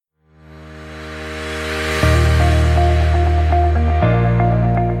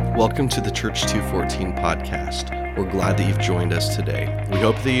Welcome to the Church 214 podcast. We're glad that you've joined us today. We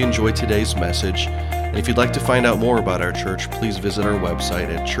hope that you enjoyed today's message. And if you'd like to find out more about our church, please visit our website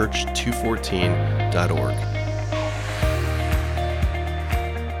at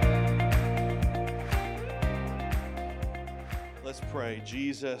church214.org. Let's pray.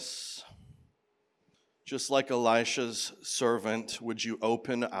 Jesus, just like Elisha's servant, would you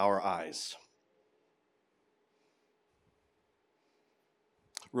open our eyes?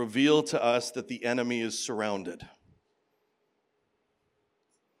 Reveal to us that the enemy is surrounded.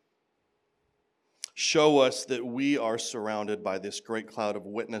 Show us that we are surrounded by this great cloud of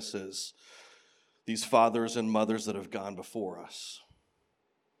witnesses, these fathers and mothers that have gone before us.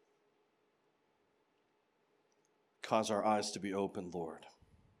 Cause our eyes to be open, Lord.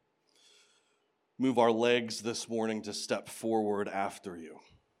 Move our legs this morning to step forward after you.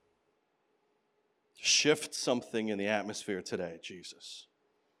 Shift something in the atmosphere today, Jesus.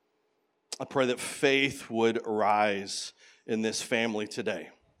 I pray that faith would rise in this family today.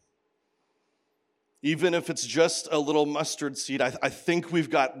 Even if it's just a little mustard seed, I think we've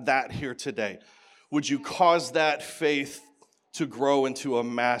got that here today. Would you cause that faith to grow into a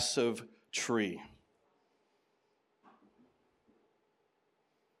massive tree?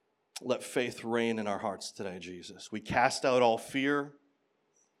 Let faith reign in our hearts today, Jesus. We cast out all fear,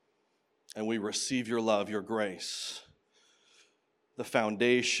 and we receive your love, your grace, the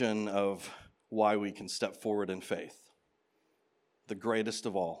foundation of why we can step forward in faith. The greatest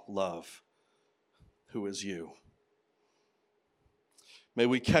of all, love, who is you. May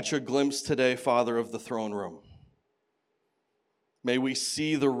we catch a glimpse today, Father, of the throne room. May we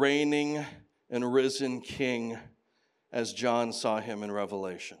see the reigning and risen King as John saw him in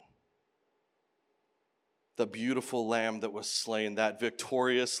Revelation. The beautiful lamb that was slain, that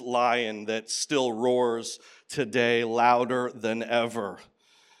victorious lion that still roars today louder than ever.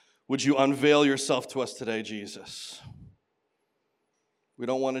 Would you unveil yourself to us today, Jesus? We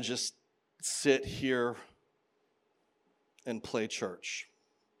don't want to just sit here and play church.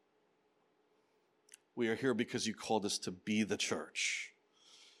 We are here because you called us to be the church.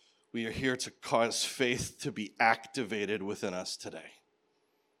 We are here to cause faith to be activated within us today.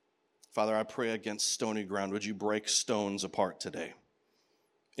 Father, I pray against stony ground. Would you break stones apart today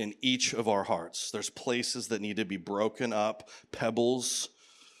in each of our hearts? There's places that need to be broken up, pebbles,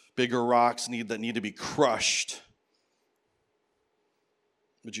 bigger rocks that need to be crushed.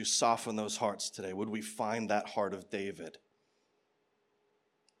 Would you soften those hearts today? Would we find that heart of David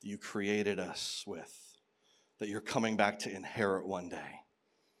that you created us with, that you're coming back to inherit one day?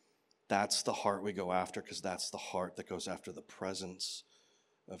 That's the heart we go after, because that's the heart that goes after the presence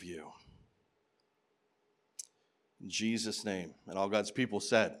of you. In Jesus' name. And all God's people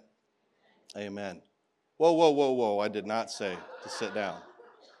said, amen. Whoa. I did not say to sit down.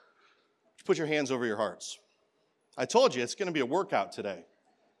 Put your hands over your hearts. I told you, it's going to be a workout today.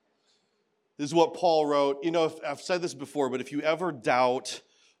 This is what Paul wrote. You know, I've said this before, but if you ever doubt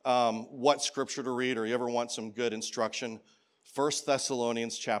what scripture to read, or you ever want some good instruction, 1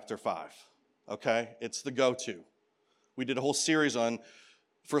 Thessalonians chapter 5. Okay? It's the go-to. We did a whole series on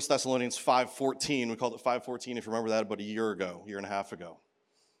 1 Thessalonians 5:14. We called it 5:14, if you remember that, about a year and a half ago.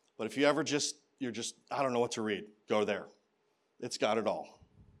 But if you ever I don't know what to read, go there. It's got it all.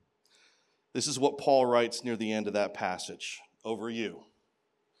 This is what Paul writes near the end of that passage over you.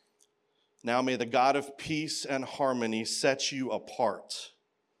 Now may the God of peace and harmony set you apart,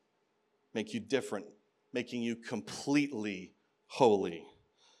 make you different, making you completely holy.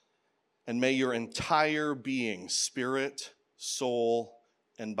 And may your entire being, spirit, soul,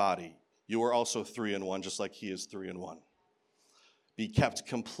 and body, you are also 3 in 1, just like he is 3 in 1, be kept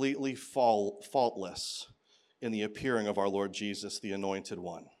completely faultless in the appearing of our Lord Jesus, the Anointed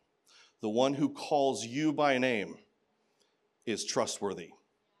One. The one who calls you by name is trustworthy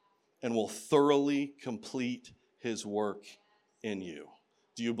and will thoroughly complete his work in you.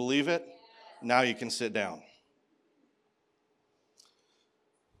 Do you believe it? Now you can sit down.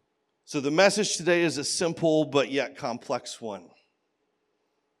 So the message today is a simple but yet complex one.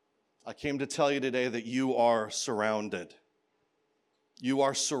 I came to tell you today that you are surrounded. You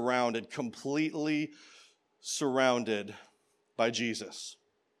are surrounded, completely surrounded by Jesus.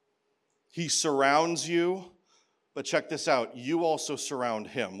 He surrounds you, but check this out. You also surround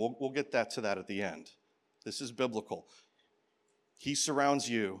him. We'll get to that at the end. This is biblical. He surrounds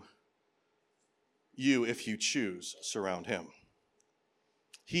you. You, if you choose, surround him.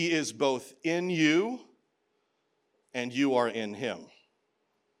 He is both in you and you are in him.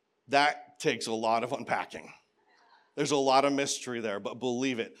 That takes a lot of unpacking. There's a lot of mystery there, but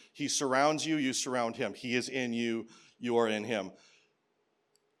believe it. He surrounds you, you surround him. He is in you, you are in him.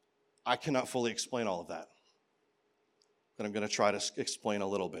 I cannot fully explain all of that, but I'm going to try to explain a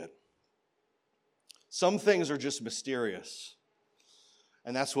little bit. Some things are just mysterious,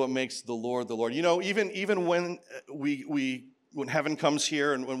 and that's what makes the Lord the Lord. You know, even when when heaven comes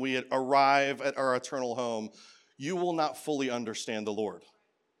here and when we arrive at our eternal home, you will not fully understand the Lord.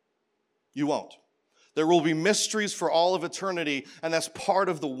 You won't. There will be mysteries for all of eternity, and that's part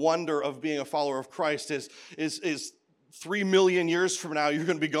of the wonder of being a follower of Christ is 3 million years from now, you're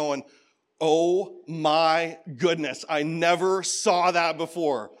going to be going, oh my goodness, I never saw that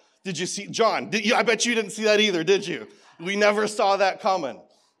before. Did you see, John, I bet you didn't see that either, did you? We never saw that coming.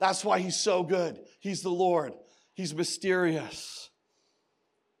 That's why he's so good. He's the Lord. He's mysterious.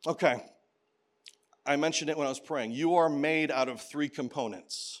 Okay, I mentioned it when I was praying. You are made out of 3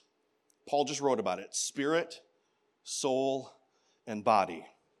 components. Paul just wrote about it: spirit, soul, and body.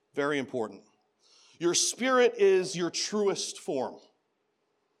 Very important. Your spirit is your truest form,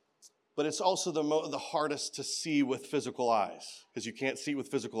 but it's also the hardest to see with physical eyes, because you can't see with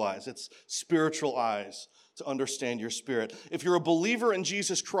physical eyes. It's spiritual eyes to understand your spirit. If you're a believer in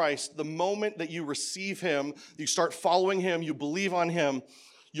Jesus Christ, the moment that you receive him, you start following him, you believe on him,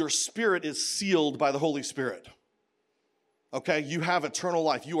 your spirit is sealed by the Holy Spirit. Okay, you have eternal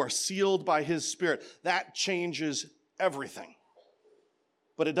life. You are sealed by his Spirit. That changes everything.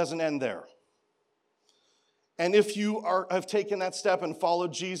 But it doesn't end there. And if you have taken that step and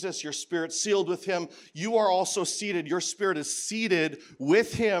followed Jesus, your spirit sealed with him, you are also seated. Your spirit is seated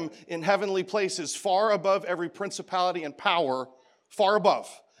with him in heavenly places, far above every principality and power, far above,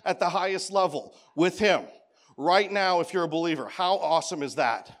 at the highest level, with him. Right now, if you're a believer, how awesome is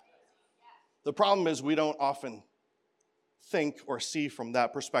that? The problem is we don't often think or see from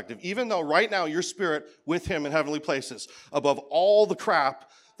that perspective. Even though right now your spirit with him in heavenly places, above all the crap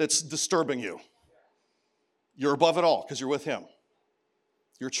that's disturbing you. You're above it all because you're with him.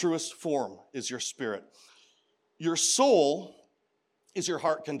 Your truest form is your spirit. Your soul is your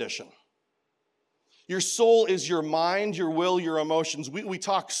heart condition. Your soul is your mind, your will, your emotions. We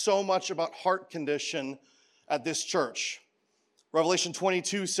talk so much about heart condition at this church. Revelation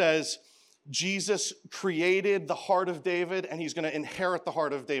 22 says, Jesus created the heart of David, and he's going to inherit the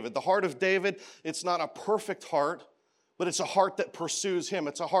heart of David. The heart of David, it's not a perfect heart, but it's a heart that pursues him.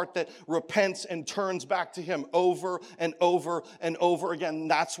 It's a heart that repents and turns back to him over and over and over again.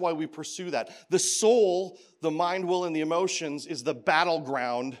 That's why we pursue that. The soul, the mind, will, and the emotions is the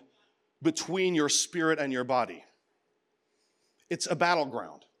battleground between your spirit and your body. It's a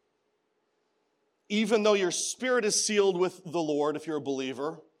battleground. Even though your spirit is sealed with the Lord, if you're a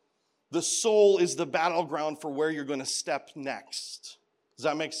believer, the soul is the battleground for where you're going to step next. Does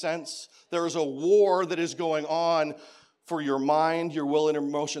that make sense? There is a war that is going on for your mind, your will, and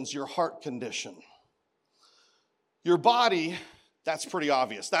emotions, your heart condition. Your body, that's pretty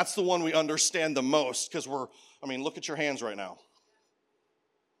obvious. That's the one we understand the most because look at your hands right now.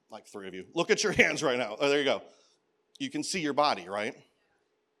 Like 3 of you. Look at your hands right now. Oh, there you go. You can see your body, right?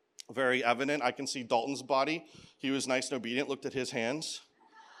 Very evident. I can see Dalton's body. He was nice and obedient, looked at his hands.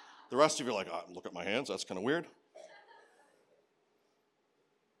 The rest of you are like, look at my hands. That's kind of weird.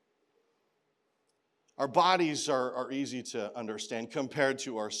 Our bodies are easy to understand compared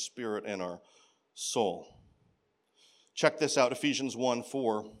to our spirit and our soul. Check this out, Ephesians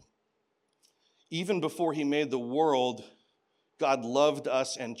 1:4. Even before he made the world, God loved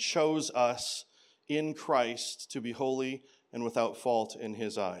us and chose us in Christ to be holy and without fault in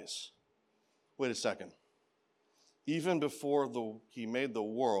his eyes. Wait a second. Even before he made the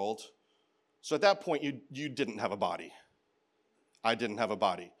world, so at that point you didn't have a body. I didn't have a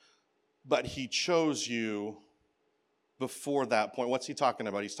body. But he chose you before that point. What's he talking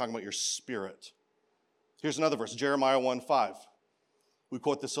about? He's talking about your spirit. Here's another verse, Jeremiah 1:5. We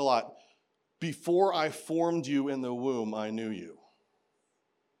quote this a lot. Before I formed you in the womb, I knew you.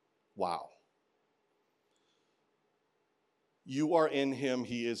 Wow. You are in him,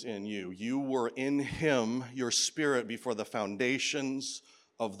 he is in you. You were in him, your spirit, before the foundations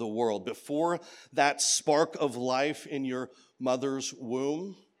of the world. Before that spark of life in your mother's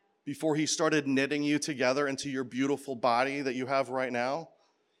womb, before he started knitting you together into your beautiful body that you have right now,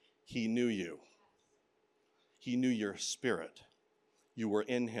 he knew you. He knew your spirit. You were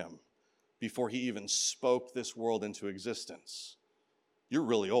in him before he even spoke this world into existence. You're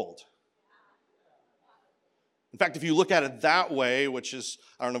really old. In fact, if you look at it that way, which is,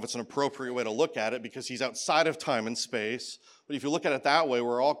 I don't know if it's an appropriate way to look at it because he's outside of time and space, but if you look at it that way,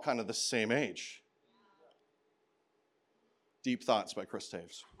 we're all kind of the same age. Deep Thoughts by Chris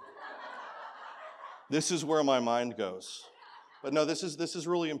Taves. This is where my mind goes. But no, this is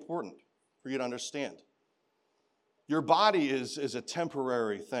really important for you to understand. Your body is a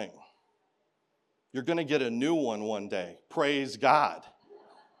temporary thing. You're going to get a new one day. Praise God.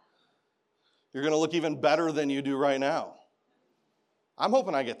 You're going to look even better than you do right now. I'm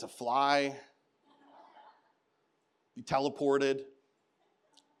hoping I get to fly, be teleported.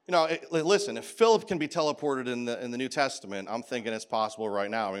 You know, listen, if Philip can be teleported in the New Testament, I'm thinking it's possible right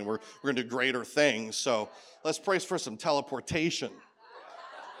now. I mean, we're going to do greater things, so let's pray for some teleportation.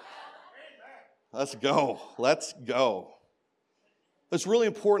 Let's go. Let's go. It's really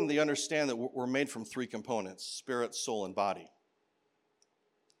important that you understand that we're made from three components: spirit, soul, and body.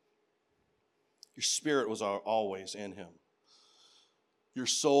 Your spirit was always in him. Your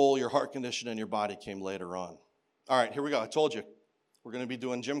soul, your heart condition, and your body came later on. All right, here we go. I told you. We're going to be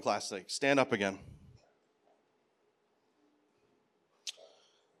doing gym class today. Stand up again.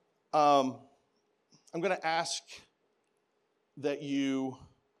 I'm going to ask that you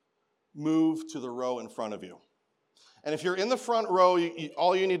move to the row in front of you. And if you're in the front row,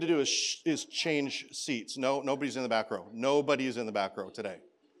 all you need to do is change seats. No, nobody's in the back row. Nobody is in the back row today.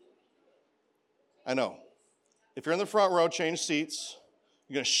 I know. If you're in the front row, change seats.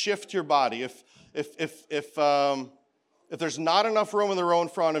 You're going to shift your body. If there's not enough room in the row in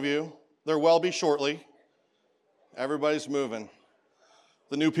front of you, there will be shortly. Everybody's moving.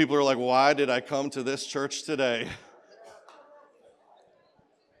 The new people are like, why did I come to this church today?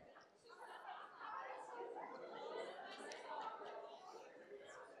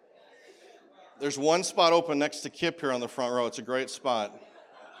 There's one spot open next to Kip here on the front row. It's a great spot.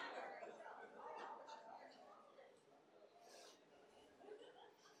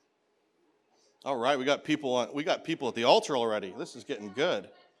 All right, we got people at the altar already. This is getting good.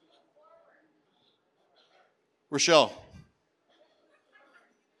 Rochelle.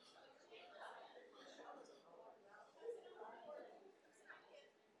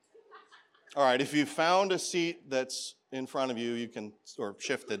 All right, if you found a seat that's in front of you, you can, or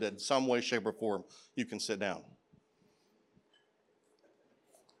shifted in some way, shape, or form, you can sit down.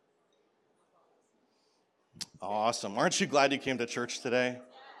 Awesome. Aren't you glad you came to church today?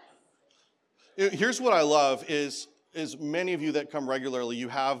 Here's what I love is many of you that come regularly, you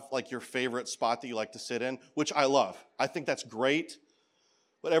have like your favorite spot that you like to sit in, which I love. I think that's great.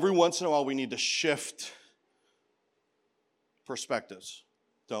 But every once in a while, we need to shift perspectives,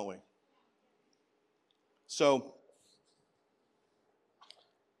 don't we? So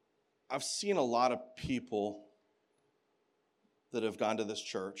I've seen a lot of people that have gone to this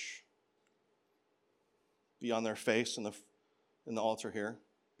church be on their face in the altar here,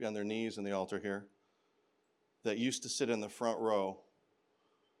 be on their knees in the altar here, that used to sit in the front row.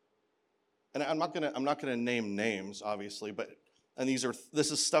 And I'm not gonna name names, obviously, but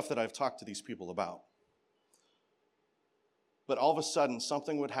this is stuff that I've talked to these people about. But all of a sudden,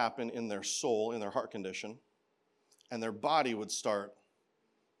 something would happen in their soul, in their heart condition, and their body would start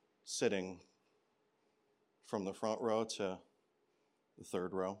sitting from the front row to the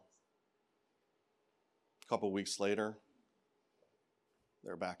third row. A couple weeks later,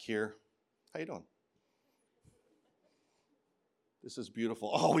 they're back here. How you doing? This is beautiful.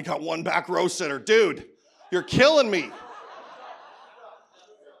 Oh, we got one back row sitter. Dude, you're killing me.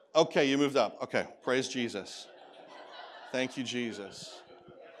 Okay, you moved up. Okay, praise Jesus. Thank you, Jesus.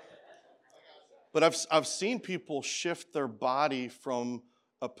 But I've seen people shift their body from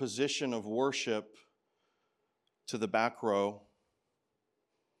a position of worship to the back row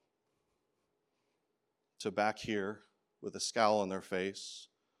to back here with a scowl on their face,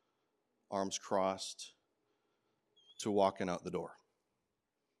 arms crossed, to walking out the door.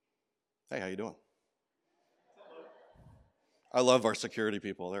 Hey, how you doing? I love our security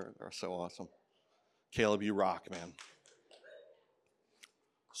people. They're so awesome. Caleb, you rock, man.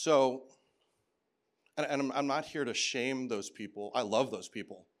 So, and I'm not here to shame those people. I love those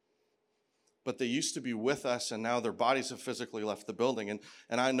people. But they used to be with us, and now their bodies have physically left the building.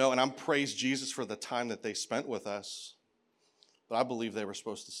 And I know, and I'm praise Jesus for the time that they spent with us. But I believe they were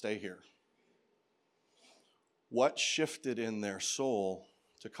supposed to stay here. What shifted in their soul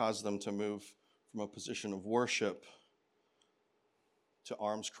to cause them to move from a position of worship to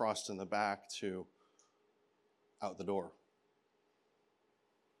arms crossed in the back to out the door?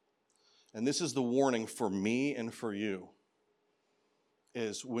 And this is the warning for me and for you,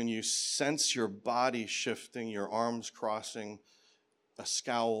 is when you sense your body shifting, your arms crossing, a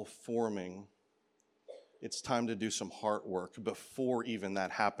scowl forming, it's time to do some heart work before even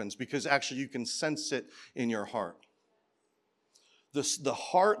that happens, because actually you can sense it in your heart. The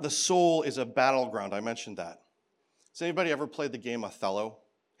heart, the soul is a battleground. I mentioned that. Has anybody ever played the game Othello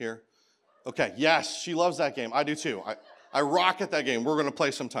here? Okay, yes, she loves that game. I do too. I rock at that game. We're going to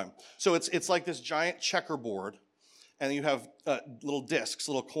play sometime. So it's like this giant checkerboard, and you have little discs,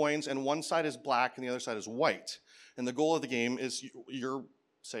 little coins, and one side is black and the other side is white. And the goal of the game is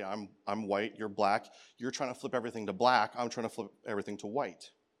say I'm white, you're black, you're trying to flip everything to black, I'm trying to flip everything to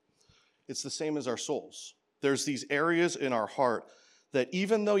white. It's the same as our souls. There's these areas in our heart that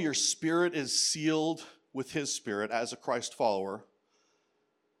even though your spirit is sealed with his spirit as a Christ follower,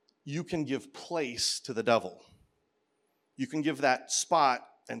 you can give place to the devil. You can give that spot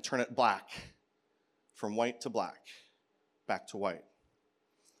and turn it black, from white to black, back to white.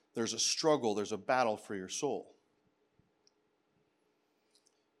 There's a struggle, there's a battle for your soul.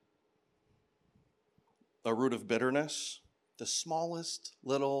 A root of bitterness, the smallest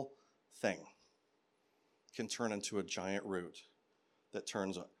little thing can turn into a giant root that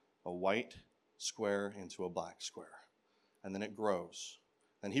turns a white square into a black square. And then it grows.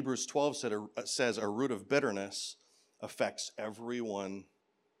 And Hebrews 12 says a root of bitterness affects everyone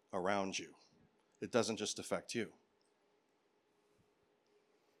around you. It doesn't just affect you.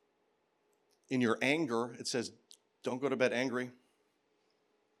 In your anger, it says, don't go to bed angry.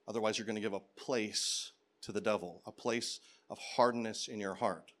 Otherwise, you're going to give a place to the devil, a place of hardness in your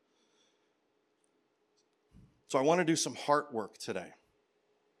heart. So I want to do some heart work today.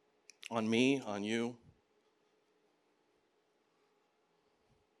 On me, on you.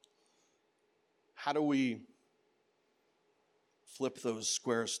 How do we flip those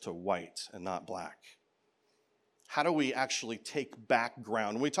squares to white and not black? How do we actually take back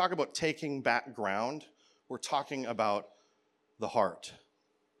ground? When we talk about taking back ground, we're talking about the heart.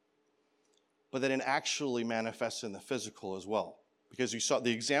 But then it actually manifests in the physical as well. Because you saw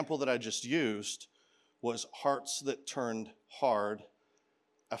the example that I just used was hearts that turned hard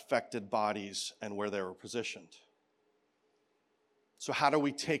affected bodies and where they were positioned. So how do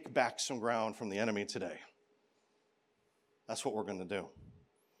we take back some ground from the enemy today? That's what we're going to do.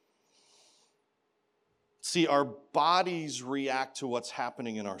 See, our bodies react to what's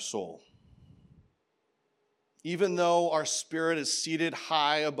happening in our soul. Even though our spirit is seated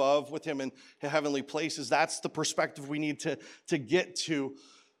high above with him in heavenly places, that's the perspective we need to get to.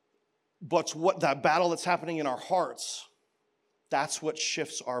 But what that battle that's happening in our hearts, that's what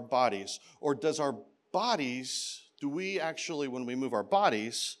shifts our bodies. Or does our bodies, do we actually, when we move our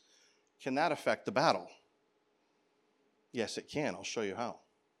bodies, can that affect the battle? Yes, it can. I'll show you how.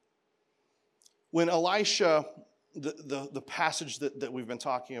 When Elisha, the passage that we've been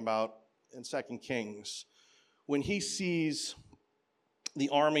talking about in 2 Kings, when he sees the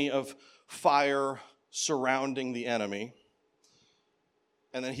army of fire surrounding the enemy,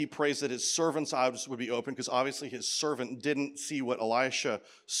 and then he prays that his servant's eyes would be open, because obviously his servant didn't see what Elisha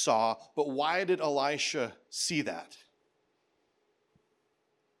saw. But why did Elisha see that?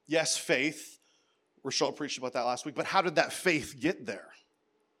 Yes, faith. Rochelle preached about that last week. But how did that faith get there?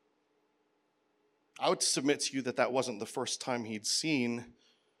 I would submit to you that that wasn't the first time he'd seen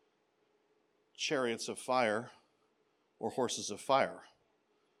chariots of fire or horses of fire.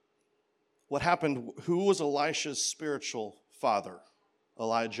 What happened? Who was Elisha's spiritual father?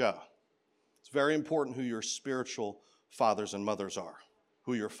 Elijah. It's very important who your spiritual fathers and mothers are,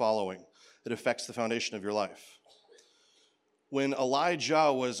 who you're following. It affects the foundation of your life. When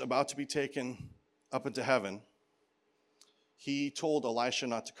Elijah was about to be taken up into heaven, he told Elisha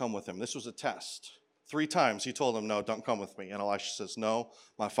not to come with him. This was a test. 3 times he told him, no, don't come with me. And Elisha says, no,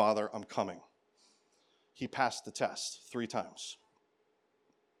 my father, I'm coming. He passed the test 3 times.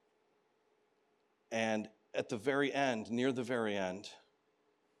 And at the very end, near the very end,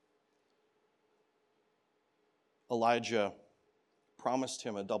 Elijah promised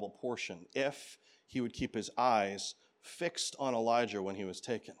him a double portion if he would keep his eyes fixed on Elijah when he was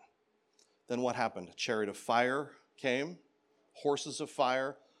taken. Then what happened? A chariot of fire came, horses of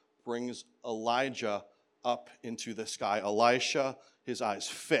fire brings Elijah up into the sky. Elisha, his eyes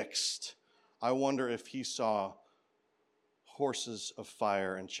fixed. I wonder if he saw horses of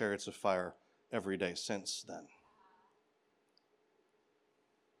fire and chariots of fire every day since then.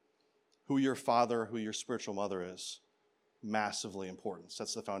 Who your father, who your spiritual mother is, massively important.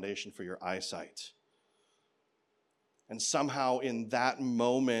 Sets the foundation for your eyesight. And somehow in that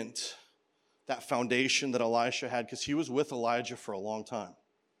moment, that foundation that Elisha had, because he was with Elijah for a long time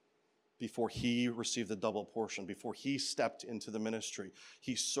before he received the double portion, before he stepped into the ministry,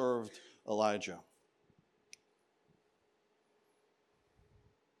 he served Elijah.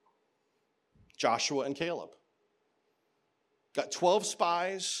 Joshua and Caleb got 12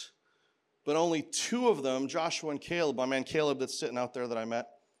 spies, but only 2 of them, Joshua and Caleb, my man Caleb that's sitting out there that I met,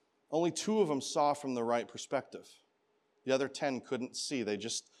 only 2 of them saw from the right perspective. The other 10 couldn't see. They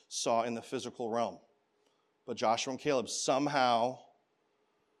just saw in the physical realm. But Joshua and Caleb, somehow,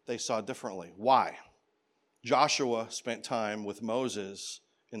 they saw differently. Why? Joshua spent time with Moses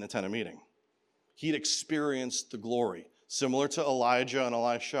in the tent of meeting. He'd experienced the glory, similar to Elijah and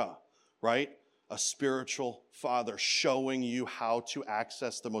Elisha, right? A spiritual father showing you how to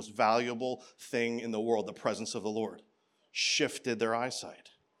access the most valuable thing in the world, the presence of the Lord. Shifted their eyesight.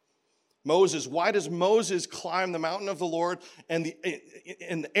 Moses, why does Moses climb the mountain of the Lord, and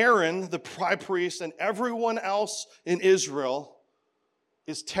Aaron, the high priest, and everyone else in Israel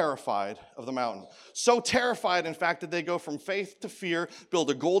is terrified of the mountain? So terrified, in fact, that they go from faith to fear, build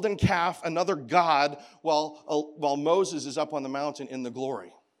a golden calf, another god, while Moses is up on the mountain in the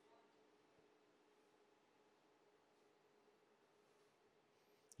glory.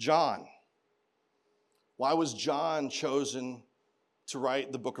 John. Why was John chosen to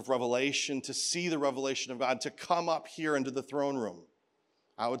write the book of Revelation, to see the revelation of God, to come up here into the throne room?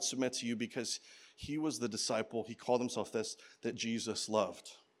 I would submit to you because he was the disciple, he called himself this, that Jesus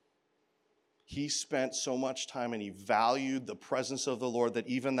loved. He spent so much time and he valued the presence of the Lord that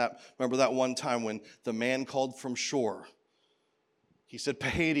even remember that one time when the man called from shore, he said,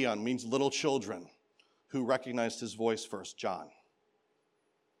 Pahadion means little children. Who recognized his voice first? John.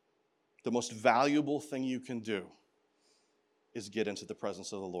 The most valuable thing you can do is get into the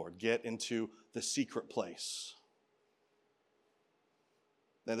presence of the Lord. Get into the secret place.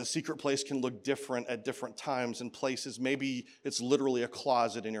 Now, the secret place can look different at different times and places. Maybe it's literally a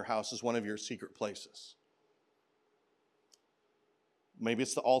closet in your house is one of your secret places. Maybe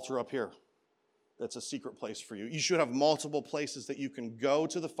it's the altar up here. That's a secret place for you. You should have multiple places that you can go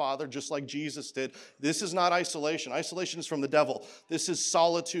to the Father, just like Jesus did. This is not isolation. Isolation is from the devil. This is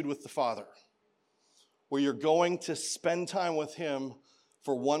solitude with the Father, where you're going to spend time with him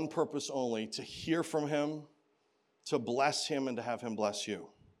for one purpose only, to hear from him, to bless him, and to have him bless you.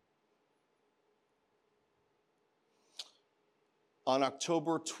 On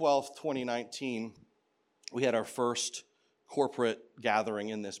October 12th, 2019, we had our first corporate gathering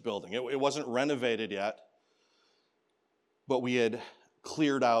in this building. It wasn't renovated yet, but we had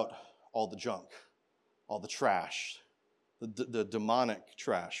cleared out all the junk, all the trash, the demonic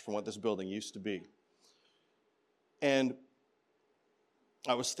trash from what this building used to be. And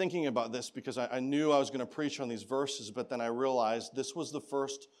I was thinking about this because I knew I was going to preach on these verses, but then I realized this was the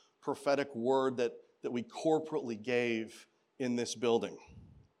first prophetic word that we corporately gave in this building.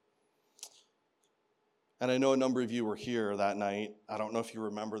 And I know a number of you were here that night. I don't know if you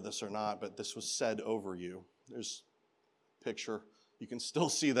remember this or not, but this was said over you. There's a picture. You can still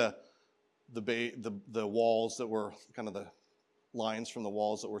see the walls that were kind of the lines from the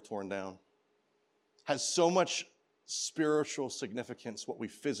walls that were torn down. Has so much spiritual significance what we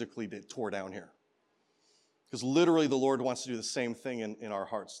physically tore down here. Because literally the Lord wants to do the same thing in our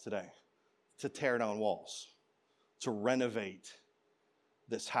hearts today. To tear down walls. To renovate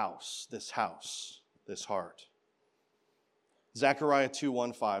this house, this heart. Zechariah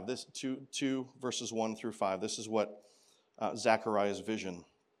 2:1-5. This 2 verses 1 through 5. This is what Zechariah's vision.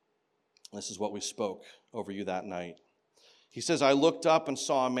 This is what we spoke over you that night. He says, I looked up and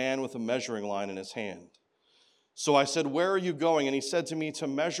saw a man with a measuring line in his hand. So I said, where are you going? And he said to me, to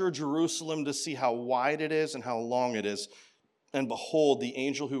measure Jerusalem, to see how wide it is and how long it is. And behold, the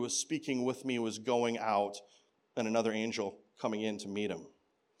angel who was speaking with me was going out, and another angel coming in to meet him.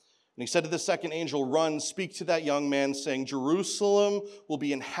 And he said to the second angel, run, speak to that young man, saying, Jerusalem will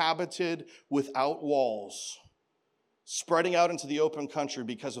be inhabited without walls, spreading out into the open country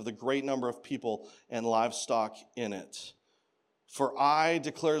because of the great number of people and livestock in it. For I,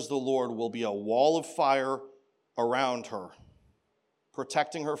 declares the Lord, will be a wall of fire around her,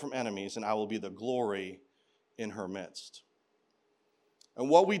 protecting her from enemies, and I will be the glory in her midst. And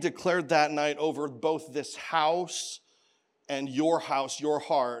what we declared that night over both this house and your house, your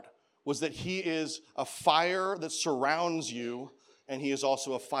heart, was that he is a fire that surrounds you, and he is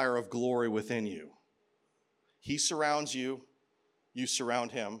also a fire of glory within you. He surrounds you, you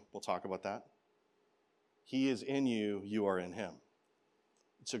surround him. We'll talk about that. He is in you, you are in him.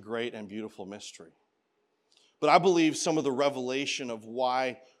 It's a great and beautiful mystery. But I believe some of the revelation of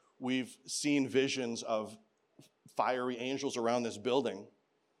why we've seen visions of fiery angels around this building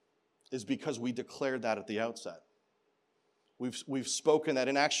is because we declared that at the outset. We've spoken that,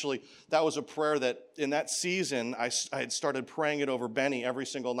 and actually, that was a prayer that in that season, I had started praying it over Benny every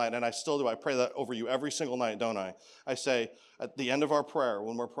single night, and I still do. I pray that over you every single night, don't I? I say, at the end of our prayer,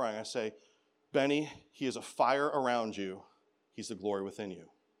 when we're praying, I say, Benny, he is a fire around you. He's the glory within you.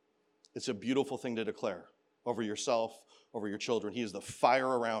 It's a beautiful thing to declare over yourself, over your children. He is the fire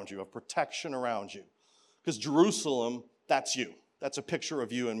around you, of protection around you. Because Jerusalem, that's you. That's a picture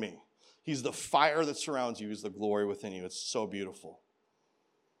of you and me. He's the fire that surrounds you. He's the glory within you. It's so beautiful.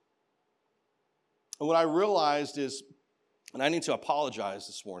 And what I realized is, and I need to apologize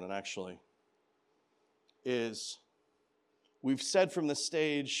this morning actually, is we've said from the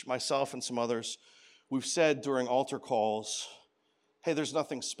stage, myself and some others, we've said during altar calls, hey, there's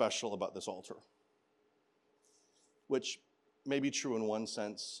nothing special about this altar. Which may be true in one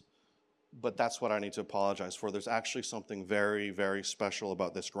sense, but that's what I need to apologize for. There's actually something very, very special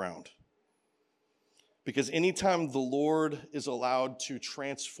about this ground. Because anytime the Lord is allowed to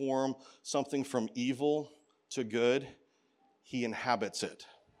transform something from evil to good, he inhabits it.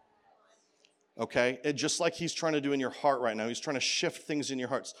 Okay? And just like he's trying to do in your heart right now, he's trying to shift things in your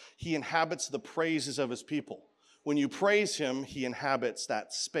hearts. He inhabits the praises of his people. When you praise him, he inhabits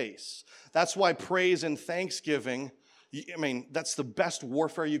that space. That's why praise and thanksgiving, that's the best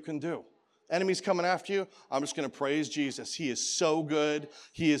warfare you can do. Enemies coming after you, I'm just going to praise Jesus. He is so good.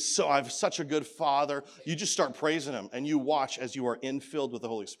 I have such a good Father. You just start praising him, and you watch as you are infilled with the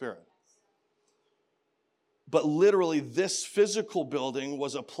Holy Spirit. But literally, this physical building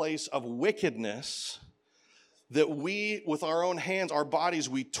was a place of wickedness that we, with our own hands, our bodies,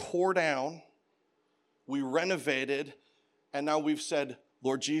 we tore down, we renovated, and now we've said,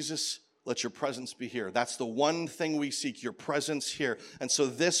 Lord Jesus, let your presence be here. That's the one thing we seek, your presence here. And so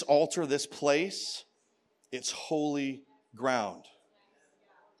this altar, this place, it's holy ground.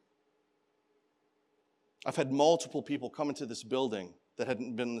 I've had multiple people come into this building that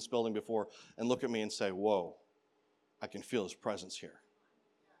hadn't been in this building before and look at me and say, whoa, I can feel his presence here.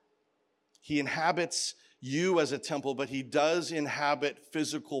 He inhabits you as a temple, but he does inhabit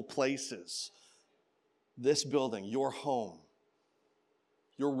physical places. This building, your home,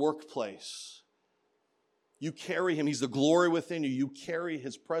 your workplace. You carry him. He's the glory within you. You carry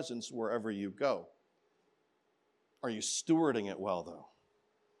his presence wherever you go. Are you stewarding it well, though?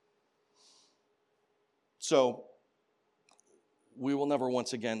 So, we will never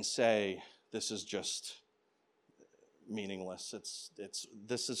once again say this is just meaningless.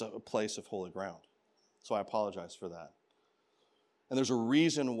 This is a place of holy ground. So I apologize for that. And there's a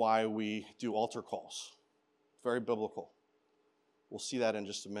reason why we do altar calls. It's very biblical. We'll see that in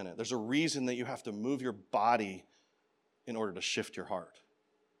just a minute. There's a reason that you have to move your body in order to shift your heart.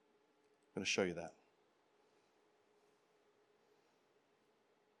 I'm going to show you that.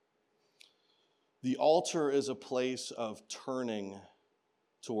 The altar is a place of turning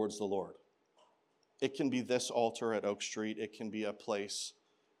towards the Lord. It can be this altar at Oak Street. It can be a place,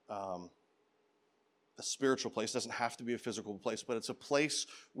 a spiritual place. It doesn't have to be a physical place, but it's a place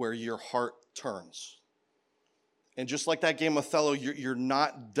where your heart turns. And just like that game Othello, you're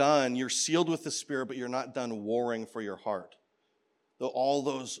not done. You're sealed with the Spirit, but you're not done warring for your heart. All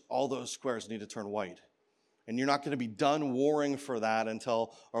those squares need to turn white. And you're not going to be done warring for that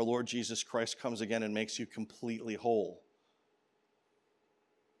until our Lord Jesus Christ comes again and makes you completely whole.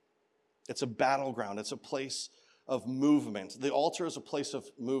 It's a battleground. It's a place of movement. The altar is a place of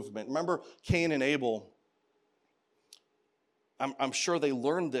movement. Remember Cain and Abel? I'm sure they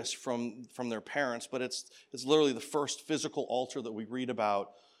learned this from their parents, but it's literally the first physical altar that we read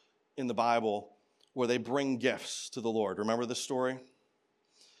about in the Bible where they bring gifts to the Lord. Remember this story?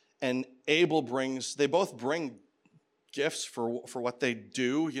 And Abel they both bring gifts for what they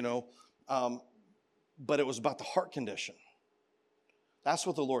do, but it was about the heart condition. That's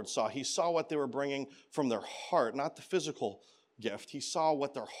what the Lord saw. He saw what they were bringing from their heart, not the physical gift. He saw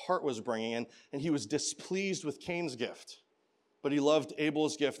what their heart was bringing, and he was displeased with Cain's gift. But he loved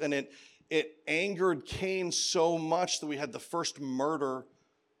Abel's gift, and it angered Cain so much that we had the first murder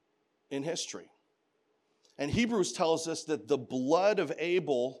in history. And Hebrews tells us that the blood of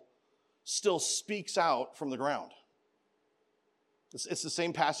Abel still speaks out from the ground. It's the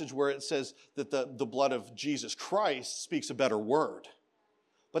same passage where it says that the blood of Jesus Christ speaks a better word.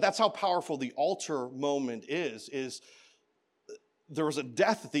 But that's how powerful the altar moment is there was a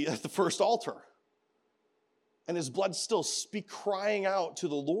death at the first altar. And his blood still crying out to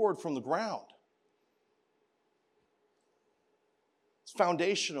the Lord from the ground. It's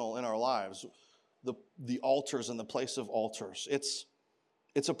foundational in our lives, the altars and the place of altars.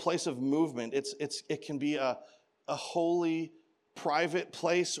 It's a place of movement. It can be a holy, private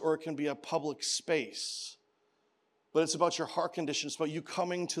place, or it can be a public space. But it's about your heart condition. It's about you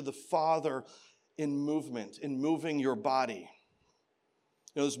coming to the Father in movement, in moving your body.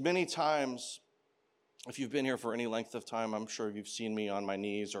 There's many times, if you've been here for any length of time, I'm sure you've seen me on my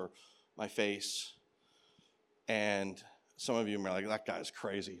knees or my face. And some of you are like, that guy's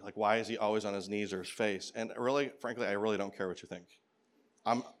crazy. Like, why is he always on his knees or his face? And really, frankly, I really don't care what you think.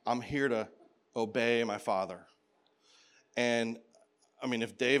 I'm here to obey my Father. And,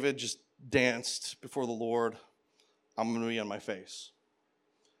 if David just danced before the Lord, I'm going to be on my face.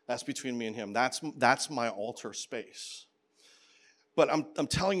 That's between me and him. That's my altar space. But I'm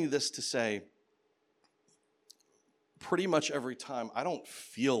telling you this to say, pretty much every time, I don't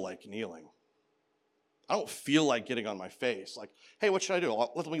feel like kneeling. I don't feel like getting on my face. Like, hey, what should I do?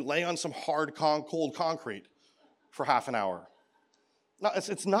 Let me lay on some hard, cold concrete for half an hour. No,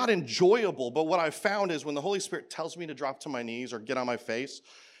 it's not enjoyable, but what I've found is when the Holy Spirit tells me to drop to my knees or get on my face,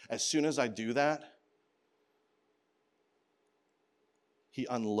 as soon as I do that, he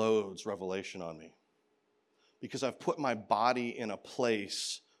unloads revelation on me. Because I've put my body in a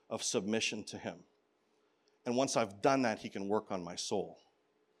place of submission to him. And once I've done that, he can work on my soul.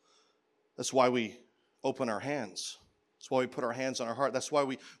 That's why we open our hands. That's why we put our hands on our heart. That's why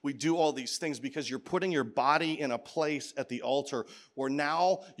we do all these things, because you're putting your body in a place at the altar where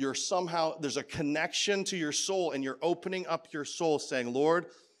now there's a connection to your soul, and you're opening up your soul saying, Lord,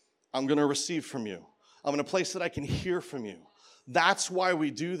 I'm going to receive from you. I'm in a place that I can hear from you. That's why we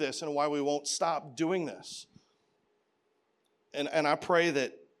do this and why we won't stop doing this. And I pray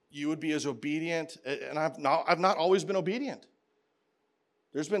that you would be as obedient, and I've not always been obedient.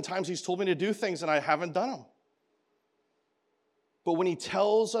 There's been times he's told me to do things and I haven't done them. But when he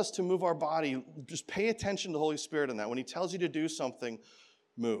tells us to move our body, just pay attention to the Holy Spirit in that. When he tells you to do something,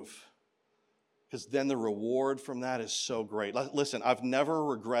 move. Because then the reward from that is so great. Listen, I've never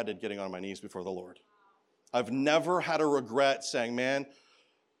regretted getting on my knees before the Lord. I've never had a regret saying, man,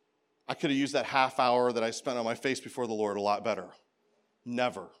 I could have used that half hour that I spent on my face before the Lord a lot better.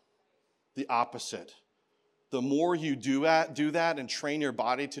 Never. The opposite. The more you do that and train your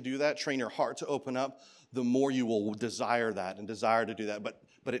body to do that, train your heart to open up, the more you will desire that and desire to do that.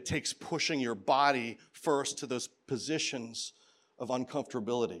 But it takes pushing your body first to those positions of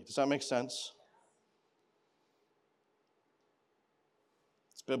uncomfortability. Does that make sense?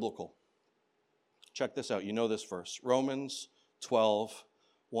 It's biblical. Check this out. You know this verse. Romans 12,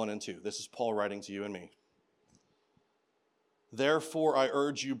 1 and 2. This is Paul writing to you and me. Therefore, I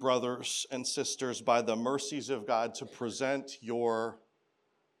urge you, brothers and sisters, by the mercies of God, to present your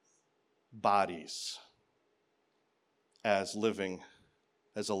bodies as a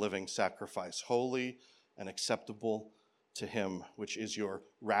living sacrifice, holy and acceptable to him, which is your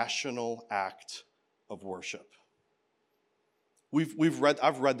rational act of worship.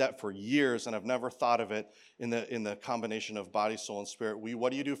 I've read that for years, and I've never thought of it in the combination of body, soul, and spirit.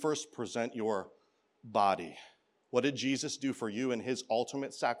 What do you do first? Present your body. What did Jesus do for you in his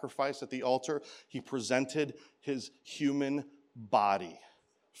ultimate sacrifice at the altar? He presented his human body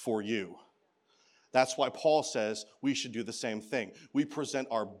for you. That's why Paul says we should do the same thing. We present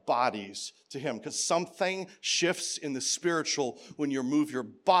our bodies to him, because something shifts in the spiritual when you move your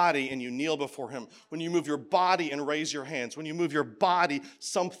body and you kneel before him. When you move your body and raise your hands. When you move your body,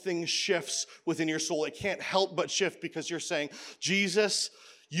 something shifts within your soul. It can't help but shift, because you're saying, Jesus,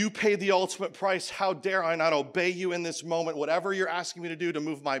 you paid the ultimate price. How dare I not obey you in this moment? Whatever you're asking me to do to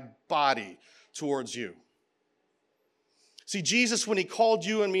move my body towards you. See, Jesus, when he called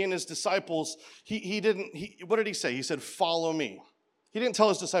you and me and his disciples, what did he say? He said, follow me. He didn't tell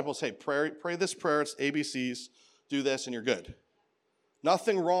his disciples, hey, pray this prayer, it's ABCs, do this, and you're good.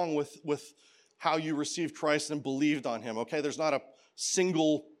 Nothing wrong with how you received Christ and believed on him, okay? There's not a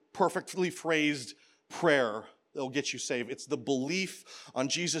single perfectly phrased prayer that'll get you saved. It's the belief on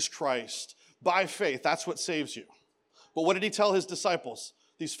Jesus Christ by faith. That's what saves you. But what did he tell his disciples,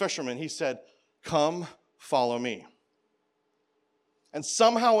 these fishermen? He said, come, follow me. And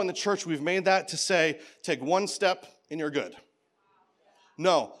somehow in the church, we've made that to say, take one step and you're good.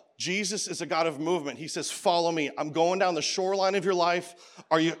 No, Jesus is a God of movement. He says, follow me. I'm going down the shoreline of your life.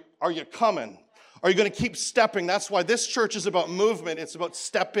 Are you coming? Are you going to keep stepping? That's why this church is about movement. It's about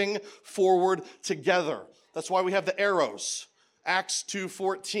stepping forward together. That's why we have the arrows. Acts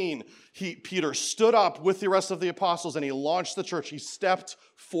 2:14, Peter stood up with the rest of the apostles and he launched the church. He stepped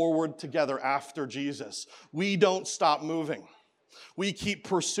forward together after Jesus. We don't stop moving. We keep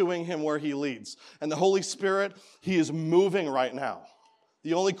pursuing him where he leads. And the Holy Spirit, he is moving right now.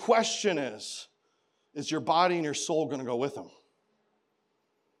 The only question is your body and your soul going to go with him?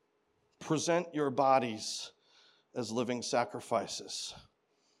 Present your bodies as living sacrifices,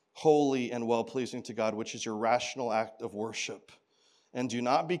 holy and well-pleasing to God, which is your rational act of worship. And do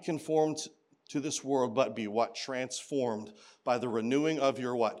not be conformed to this world, but be what? Transformed by the renewing of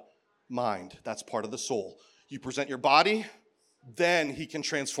your what? Mind. That's part of the soul. You present your body, then he can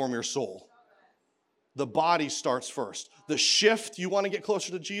transform your soul. The body starts first. The shift, you want to get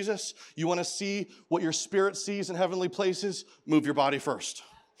closer to Jesus, you want to see what your spirit sees in heavenly places, move your body first.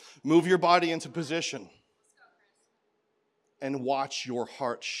 Move your body into position and watch your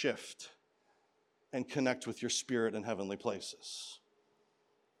heart shift and connect with your spirit in heavenly places.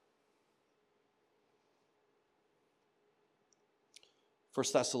 1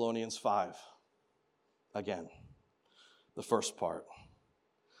 Thessalonians 5. Again, the first part.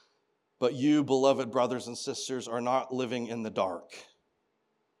 But you, beloved brothers and sisters, are not living in the dark,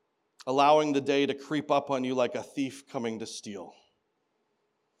 allowing the day to creep up on you like a thief coming to steal.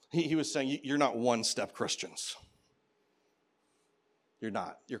 He was saying, you're not one-step Christians. You're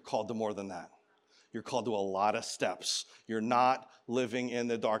not. You're called to more than that. You're called to a lot of steps. You're not living in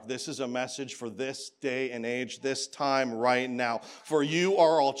the dark. This is a message for this day and age, this time right now. For you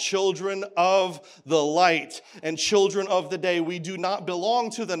are all children of the light and children of the day. We do not belong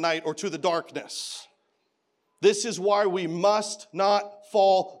to the night or to the darkness. This is why we must not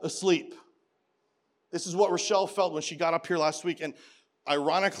fall asleep. This is what Rochelle felt when she got up here last week. And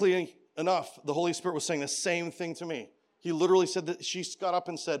ironically enough, the Holy Spirit was saying the same thing to me. He literally said that she got up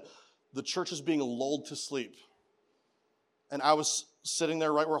and said, the church is being lulled to sleep. And I was sitting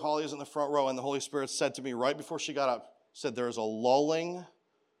there right where Holly is in the front row, and the Holy Spirit said to me right before she got up, said, there is a lulling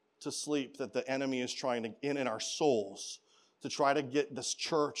to sleep that the enemy is trying to, in our souls, to try to get this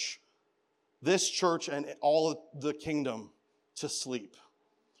church and all of the kingdom to sleep.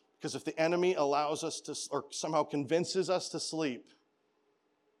 Because if the enemy allows us to, or somehow convinces us to sleep,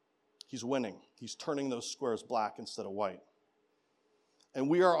 he's winning. He's turning those squares black instead of white. And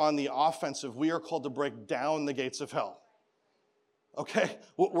we are on the offensive. We are called to break down the gates of hell. Okay?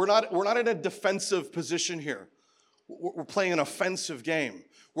 We're not in a defensive position here. We're playing an offensive game.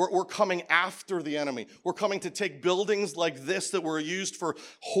 We're coming after the enemy. We're coming to take buildings like this that were used for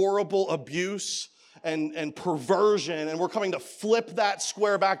horrible abuse and perversion, and we're coming to flip that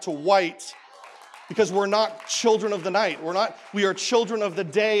square back to white, because we're not children of the night. We are children of the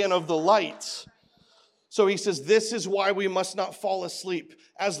day and of the light. So he says, this is why we must not fall asleep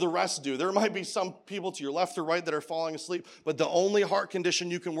as the rest do. There might be some people to your left or right that are falling asleep, but the only heart condition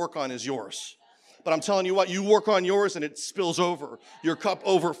you can work on is yours. But I'm telling you what, you work on yours and it spills over. Your cup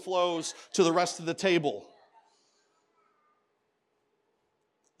overflows to the rest of the table.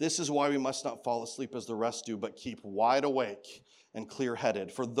 This is why we must not fall asleep as the rest do, but keep wide awake and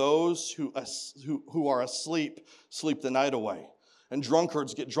clear-headed. For those who are asleep, sleep the night away. And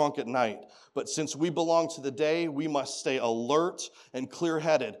drunkards get drunk at night. But since we belong to the day, we must stay alert and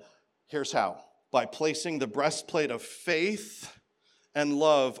clear-headed. Here's how. By placing the breastplate of faith and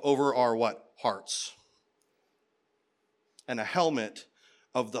love over our what? Hearts. And a helmet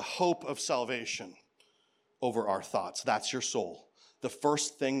of the hope of salvation over our thoughts. That's your soul. The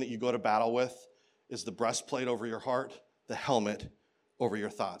first thing that you go to battle with is the breastplate over your heart, the helmet over your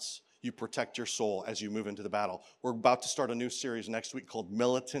thoughts. You protect your soul as you move into the battle. We're about to start a new series next week called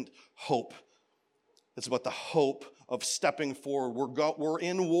Militant Hope. It's about the hope of stepping forward. We're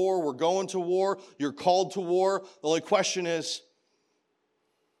in war. We're going to war. You're called to war. The only question is,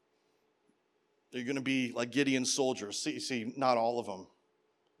 are you going to be like Gideon's soldiers? See, not all of them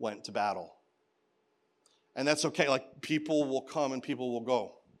went to battle. And that's okay. Like, people will come and people will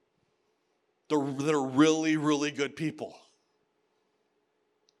go. They're really, really good people.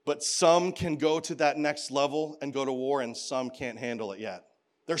 But some can go to that next level and go to war, and some can't handle it yet.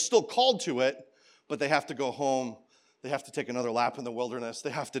 They're still called to it, but they have to go home. They have to take another lap in the wilderness. They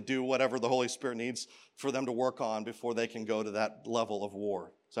have to do whatever the Holy Spirit needs for them to work on before they can go to that level of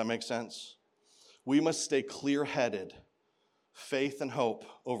war. Does that make sense? We must stay clear-headed, faith and hope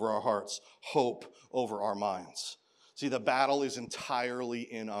over our hearts, hope over our minds. See, the battle is entirely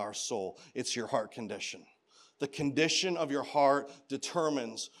in our soul. It's your heart condition. The condition of your heart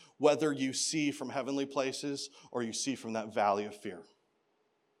determines whether you see from heavenly places or you see from that valley of fear.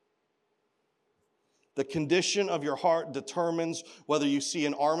 The condition of your heart determines whether you see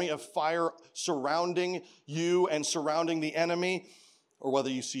an army of fire surrounding you and surrounding the enemy, or whether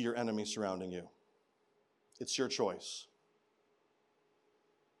you see your enemy surrounding you. It's your choice.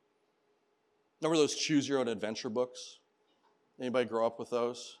 Remember those Choose Your Own Adventure books? Anybody grow up with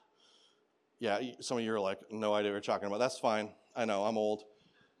those? Yeah, some of you are like, no idea what you're talking about. That's fine. I know, I'm old.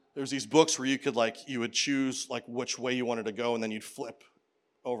 There's these books where you would choose which way you wanted to go, and then you'd flip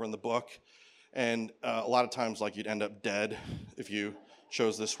over in the book. And a lot of times, you'd end up dead if you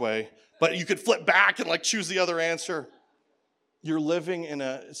chose this way. But you could flip back and choose the other answer. You're living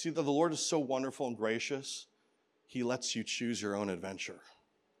see, the Lord is so wonderful and gracious. He lets you choose your own adventure.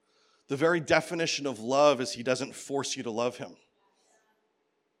 The very definition of love is he doesn't force you to love him.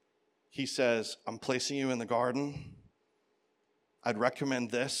 He says, I'm placing you in the garden. I'd recommend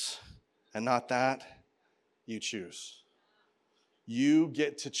this and not that. You choose. You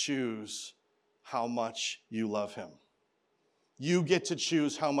get to choose how much you love him. You get to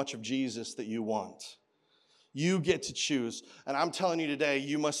choose how much of Jesus that you want. You get to choose. And I'm telling you today,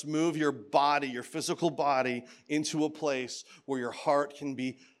 you must move your body, your physical body, into a place where your heart can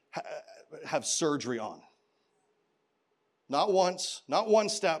have surgery on. Not once, not one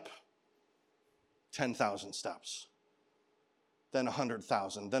step, 10,000 steps, then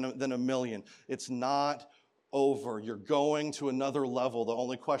 100,000, then a million. It's not over. You're going to another level. The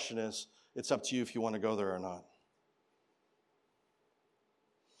only question is, it's up to you if you want to go there or not.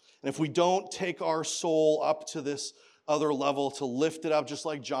 And if we don't take our soul up to this other level, to lift it up, just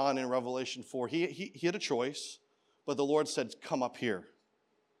like John in Revelation 4, he had a choice, but the Lord said, come up here.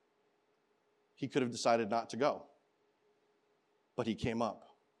 He could have decided not to go, but he came up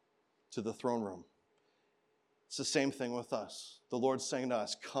to the throne room. It's the same thing with us. The Lord's saying to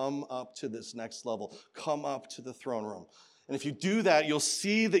us, come up to this next level. Come up to the throne room. And if you do that, you'll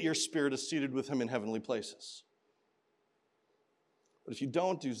see that your spirit is seated with him in heavenly places. But if you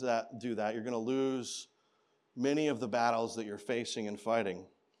don't do that, you're going to lose many of the battles that you're facing and fighting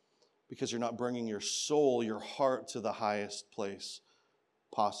because you're not bringing your soul, your heart to the highest place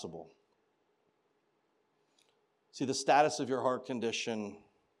possible. See, the status of your heart condition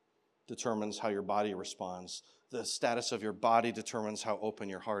determines how your body responds. The status of your body determines how open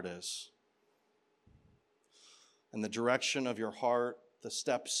your heart is. And the direction of your heart, the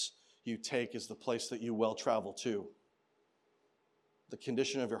steps you take, is the place that you will travel to. The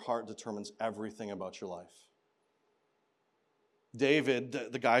condition of your heart determines everything about your life. David,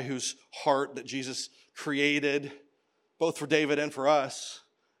 the guy whose heart that Jesus created, both for David and for us,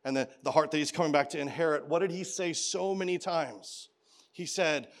 and the heart that he's coming back to inherit, what did he say so many times? He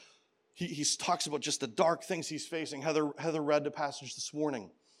said, he talks about just the dark things he's facing. Heather read the passage this morning.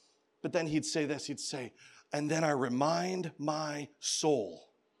 But then he'd say this, he'd say, and then I remind my soul.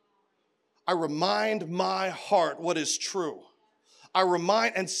 I remind my heart what is true. I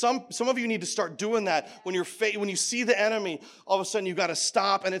remind, and some of you need to start doing that when when you see the enemy, all of a sudden you got to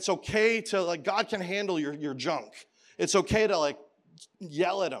stop, and it's okay to, God can handle your junk. It's okay to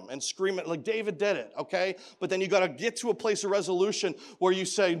yell at him and scream at, like David did it, okay? But then you got to get to a place of resolution where you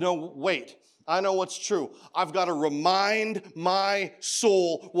say, no, wait, I know what's true. I've got to remind my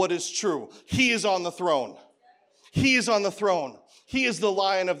soul what is true. He is on the throne. He is on the throne. He is the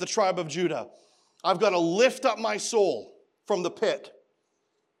Lion of the tribe of Judah. I've got to lift up my soul from the pit.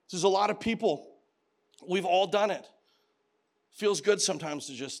 There's a lot of people. We've all done it. Feels good sometimes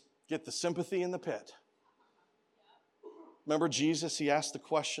to just get the sympathy in the pit. Remember Jesus, he asked the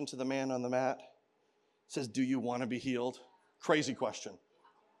question to the man on the mat. He says, do you want to be healed? Crazy question.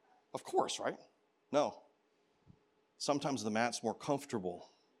 Of course, right? No. Sometimes the mat's more comfortable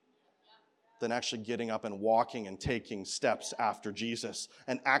than actually getting up and walking and taking steps after Jesus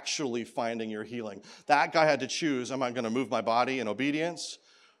and actually finding your healing. That guy had to choose, am I going to move my body in obedience,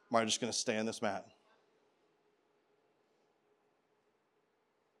 or am I just going to stay on this mat?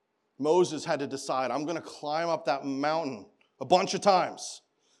 Moses had to decide, I'm going to climb up that mountain a bunch of times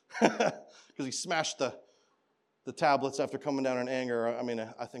because he smashed the tablets after coming down in anger. I mean,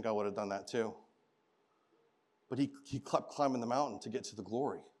 I think I would have done that too. But he kept climbing the mountain to get to the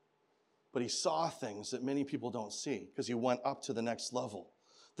glory. But he saw things that many people don't see because he went up to the next level.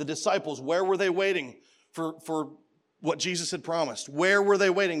 The disciples, where were they waiting for what Jesus had promised? Where were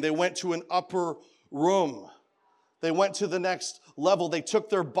they waiting? They went to an upper room. They went to the next level. They took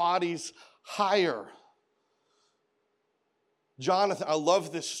their bodies higher. Jonathan, I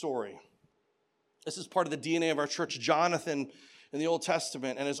love this story. This is part of the DNA of our church. Jonathan in the Old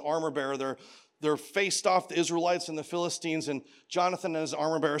Testament and his armor bearer, they're faced off, the Israelites and the Philistines, and Jonathan and his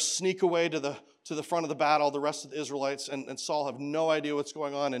armor bearer sneak away to the front of the battle. The rest of the Israelites and Saul have no idea what's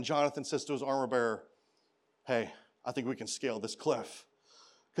going on, and Jonathan says to his armor bearer, hey, I think we can scale this cliff.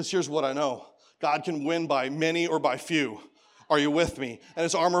 Because here's what I know. God can win by many or by few. Are you with me? And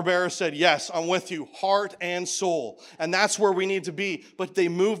his armor bearer said, yes, I'm with you, heart and soul. And that's where we need to be. But they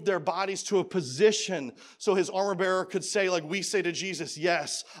moved their bodies to a position so his armor bearer could say, like we say to Jesus,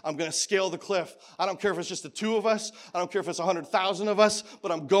 yes, I'm going to scale the cliff. I don't care if it's just the two of us. I don't care if it's 100,000 of us,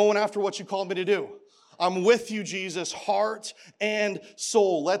 but I'm going after what you called me to do. I'm with you, Jesus, heart and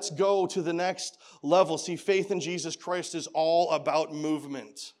soul. Let's go to the next level. See, faith in Jesus Christ is all about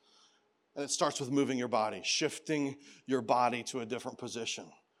movement. And it starts with moving your body, shifting your body to a different position,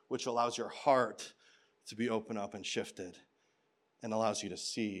 which allows your heart to be opened up and shifted and allows you to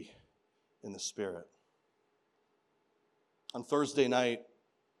see in the Spirit. On Thursday night,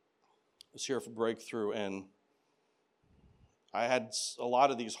 I was here for Breakthrough, and I had a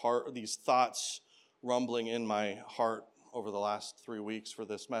lot of these thoughts rumbling in my heart over the last 3 weeks for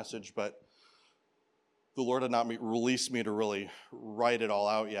this message, but the Lord had not released me to really write it all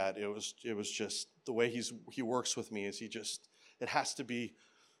out yet. It was just the way he works with me is it has to be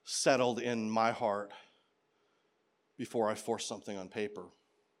settled in my heart before I force something on paper.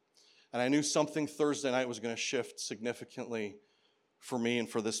 And I knew something Thursday night was going to shift significantly for me and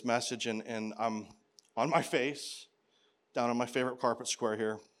for this message. And I'm on my face, down on my favorite carpet square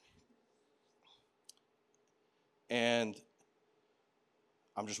here. And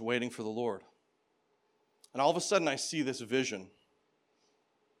I'm just waiting for the Lord. And all of a sudden I see this vision.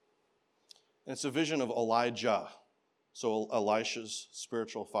 And it's a vision of Elijah. So Elisha's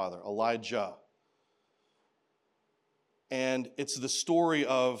spiritual father, Elijah. And it's the story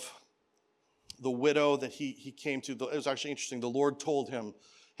of the widow that he came to. It was actually interesting. The Lord told him,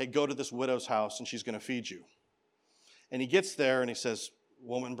 hey, go to this widow's house and she's going to feed you. And he gets there and he says,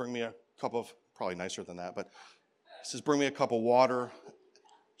 woman, bring me a cup of, probably nicer than that, but he says, bring me a cup of water.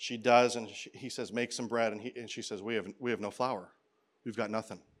 She does, and he says, make some bread. And she says, we have no flour. We've got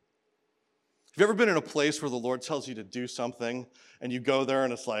nothing. Have you ever been in a place where the Lord tells you to do something, and you go there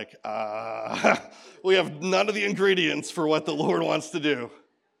and it's like, we have none of the ingredients for what the Lord wants to do.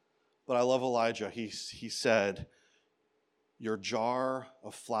 But I love Elijah. He said, your jar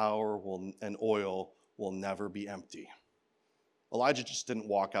of flour and oil will never be empty. Elijah just didn't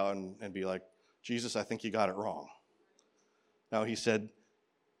walk out and be like, Jesus, I think you got it wrong. No, he said,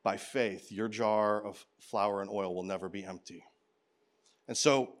 by faith, your jar of flour and oil will never be empty. And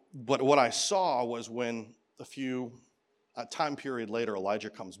so, but what I saw was when a time period later, Elijah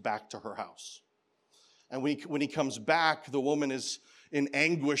comes back to her house. And when he comes back, the woman is in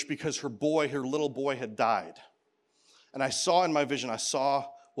anguish because her little boy had died. And I saw in my vision, I saw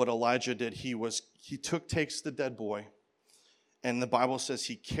what Elijah did. He takes the dead boy, and the Bible says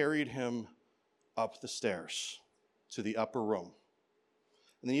he carried him up the stairs to the upper room.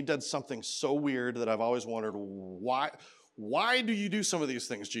 And then he did something so weird that I've always wondered, why do you do some of these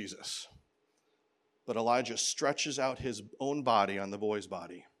things, Jesus? But Elijah stretches out his own body on the boy's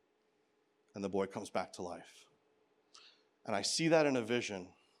body, and the boy comes back to life. And I see that in a vision,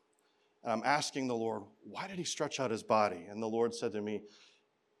 and I'm asking the Lord, why did he stretch out his body? And the Lord said to me,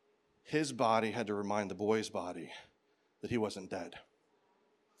 his body had to remind the boy's body that he wasn't dead.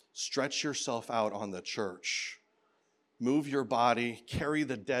 Stretch yourself out on the church. Move your body, carry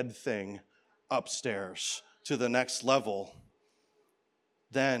the dead thing upstairs to the next level.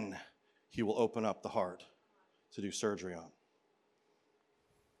 Then he will open up the heart to do surgery on.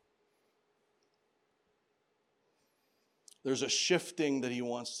 There's a shifting that he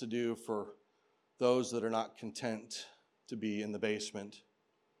wants to do for those that are not content to be in the basement.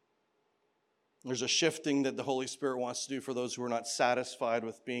 There's a shifting that the Holy Spirit wants to do for those who are not satisfied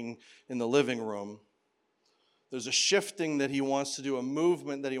with being in the living room. There's a shifting that he wants to do, a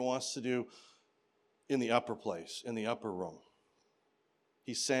movement that he wants to do in the upper place, in the upper room.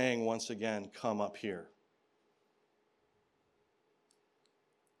 He's saying once again, come up here.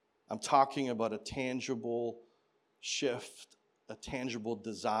 I'm talking about a tangible shift, a tangible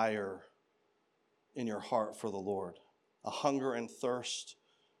desire in your heart for the Lord, a hunger and thirst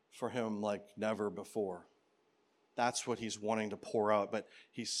for him like never before. That's what he's wanting to pour out, but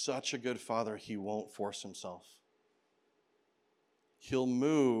he's such a good Father, he won't force himself. He'll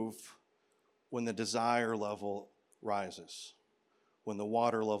move when the desire level rises, when the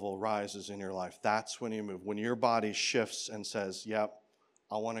water level rises in your life. That's when you move. When your body shifts and says, yep,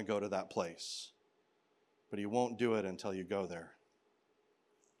 I want to go to that place. But he won't do it until you go there.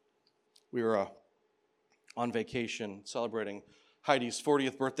 We were on vacation celebrating Heidi's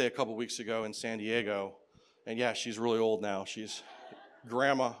 40th birthday a couple weeks ago in San Diego. And yeah, she's really old now. She's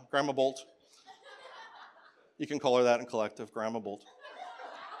Grandma Bolt. You can call her that in collective, Grandma Bolt.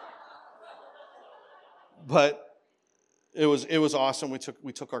 But it was awesome.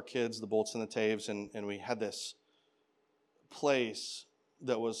 We took our kids, the Bolts and the Taves, and we had this place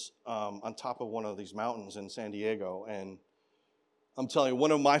that was on top of one of these mountains in San Diego. And I'm telling you,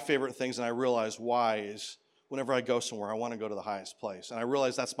 one of my favorite things, and I realize why, is whenever I go somewhere, I want to go to the highest place. And I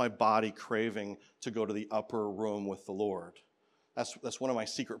realize that's my body craving to go to the upper room with the Lord. That's one of my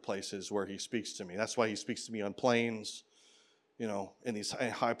secret places where he speaks to me. That's why he speaks to me on planes, in these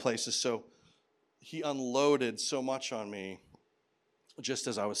high places. So he unloaded so much on me just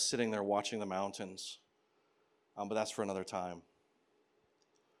as I was sitting there watching the mountains. But that's for another time.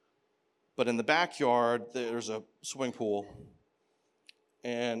 But in the backyard, there's a swimming pool.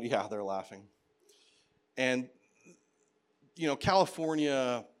 And yeah, they're laughing. And,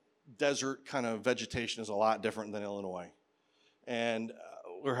 California desert kind of vegetation is a lot different than Illinois. And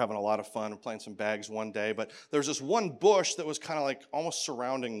we were having a lot of fun playing some bags one day. But there's this one bush that was kind of like almost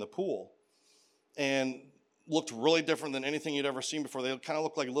surrounding the pool. and looked really different than anything you'd ever seen before. They kind of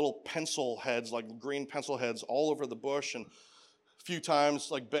looked like little pencil heads, like green pencil heads all over the bush. And a few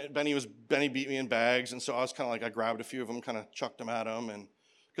times, like Benny beat me in bags, and so I was kind of like, I grabbed a few of them, kind of chucked them at him, and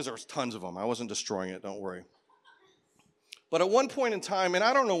because there was tons of them. I wasn't destroying it, don't worry. But at one point in time, and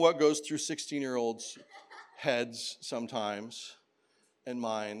I don't know what goes through 16-year-olds' heads sometimes and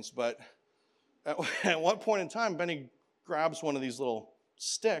minds, but at one point in time, Benny grabs one of these little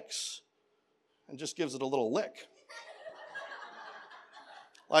sticks and just gives it a little lick.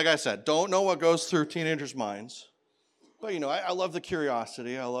 Like I said, don't know what goes through teenagers' minds. But, I love the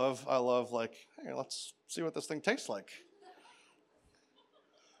curiosity. I love like, hey, let's see what this thing tastes like.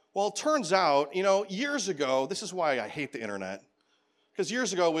 Well, it turns out, years ago, this is why I hate the internet. Because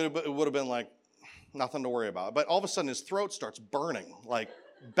years ago, it would have been like nothing to worry about. But all of a sudden, his throat starts burning, like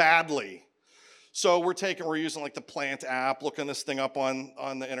badly. So we're using like the Plant app, looking this thing up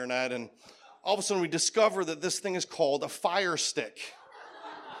on the internet, and all of a sudden we discover that this thing is called a fire stick.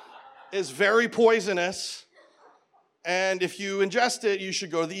 It's very poisonous, and if you ingest it, you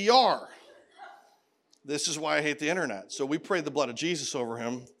should go to the ER. This is why I hate the internet. So we prayed the blood of Jesus over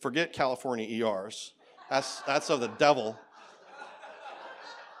him. Forget California ERs. That's of the devil.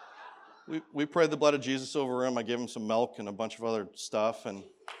 We prayed the blood of Jesus over him. I gave him some milk and a bunch of other stuff, and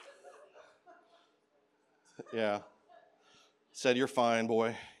yeah. Said, "You're fine,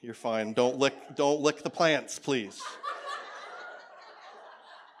 boy. You're fine. Don't lick the plants, please."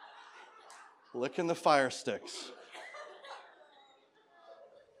 Licking the fire sticks.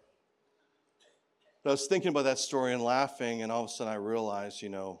 But I was thinking about that story and laughing, and all of a sudden I realized,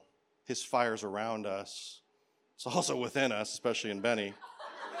 his fire's around us. It's also within us, especially in Benny.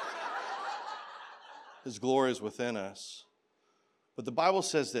 His glory is within us. But the Bible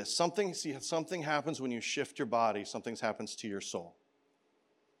says this, something happens when you shift your body, something happens to your soul.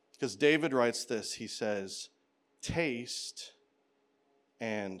 Because David writes this, he says, taste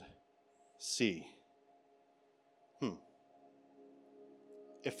and see.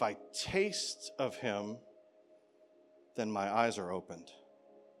 If I taste of him, then my eyes are opened.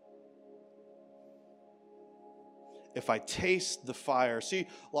 If I taste the fire, see,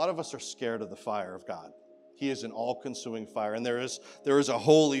 a lot of us are scared of the fire of God. He is an all-consuming fire, and there is a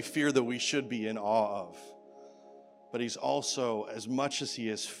holy fear that we should be in awe of. But he's also, as much as he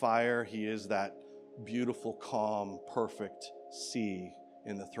is fire, he is that beautiful, calm, perfect sea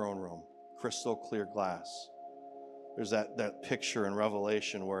in the throne room, crystal clear glass. There's that picture in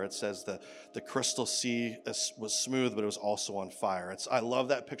Revelation where it says the crystal sea was smooth, but it was also on fire. I love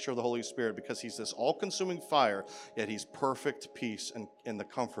that picture of the Holy Spirit because he's this all-consuming fire, yet he's perfect peace and the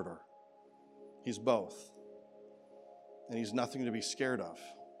comforter. He's both. And he's nothing to be scared of.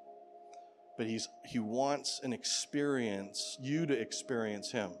 But he wants you to experience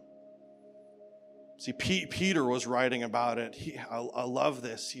him. See, Peter was writing about it. I love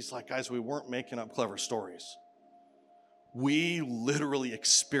this. He's like, guys, we weren't making up clever stories. We literally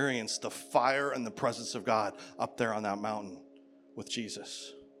experienced the fire and the presence of God up there on that mountain with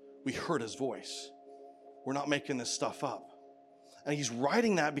Jesus. We heard his voice. We're not making this stuff up. And he's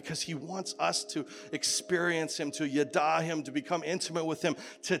writing that because he wants us to experience him, to yada him, to become intimate with him,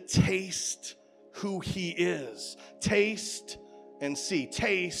 to taste who he is. Taste and see.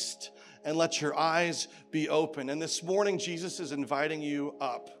 Taste and let your eyes be open. And this morning, Jesus is inviting you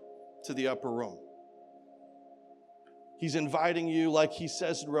up to the upper room. He's inviting you, like he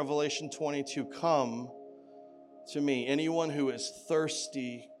says in Revelation 22, come to me. Anyone who is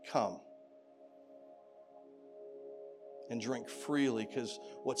thirsty, come. And drink freely, because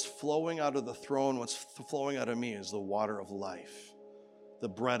what's flowing out of the throne, what's flowing out of me is the water of life, the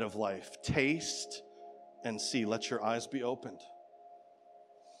bread of life. Taste and see. Let your eyes be opened.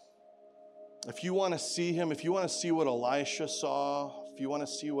 If you want to see him, if you want to see what Elisha saw, if you want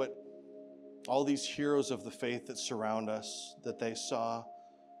to see what all these heroes of the faith that surround us, that they saw,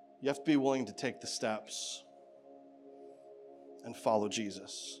 you have to be willing to take the steps and follow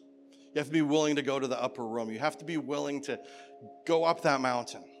Jesus. You have to be willing to go to the upper room. You have to be willing to go up that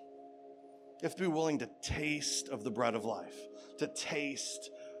mountain. You have to be willing to taste of the bread of life, to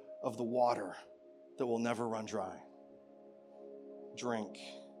taste of the water that will never run dry. Drink,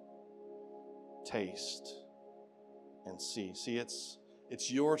 taste, and see. See, it's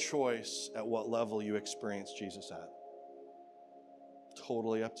your choice at what level you experience Jesus at.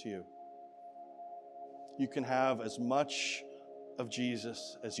 Totally up to you. You can have as much of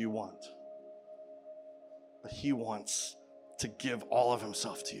Jesus as you want. But he wants to give all of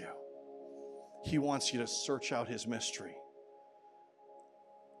himself to you. He wants you to search out his mystery.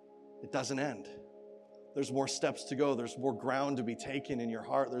 It doesn't end. There's more steps to go. There's more ground to be taken in your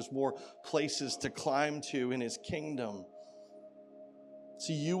heart. There's more places to climb to in his kingdom.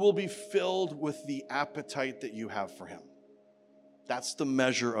 See, you will be filled with the appetite that you have for him. That's the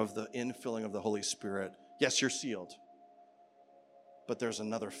measure of the infilling of the Holy Spirit. Yes, you're sealed, but there's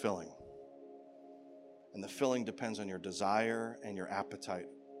another filling. And the filling depends on your desire and your appetite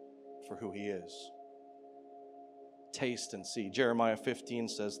for who he is. Taste and see. Jeremiah 15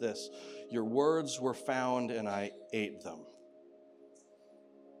 says this, your words were found and I ate them.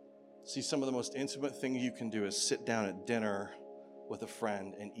 See, some of the most intimate thing you can do is sit down at dinner with a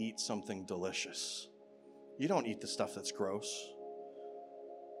friend and eat something delicious. You don't eat the stuff that's gross.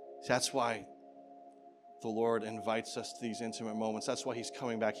 That's why the Lord invites us to these intimate moments. That's why he's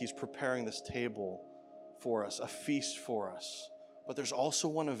coming back. He's preparing this table for us, a feast for us. But there's also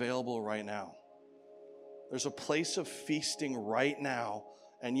one available right now. There's a place of feasting right now.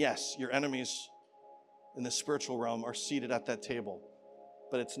 And yes, your enemies in the spiritual realm are seated at that table.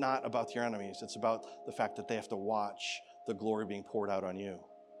 But it's not about your enemies. It's about the fact that they have to watch the glory being poured out on you.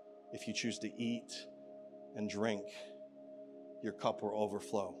 If you choose to eat and drink, your cup will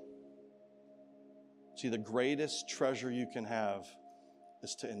overflow. See, the greatest treasure you can have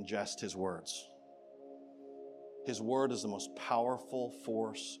is to ingest his words. His word is the most powerful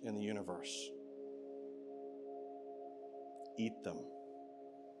force in the universe. Eat them.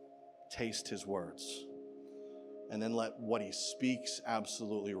 Taste his words. And then let what he speaks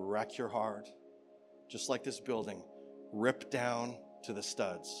absolutely wreck your heart. Just like this building, rip down to the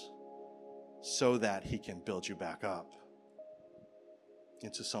studs so that he can build you back up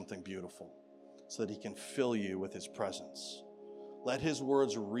into something beautiful, so that he can fill you with his presence. Let his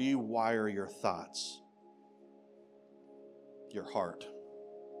words rewire your thoughts, your heart,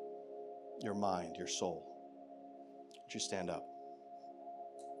 your mind, your soul. Would you stand up?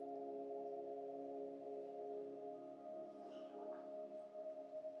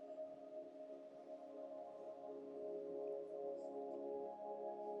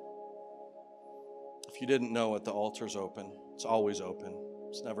 If you didn't know it, the altar's open. It's always open.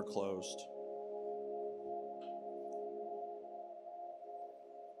 It's never closed.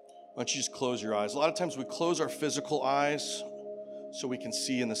 Why don't you just close your eyes? A lot of times we close our physical eyes so we can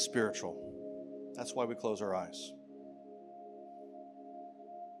see in the spiritual. That's why we close our eyes.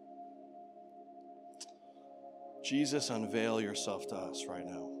 Jesus, unveil yourself to us right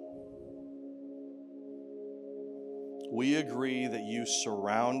now. We agree that you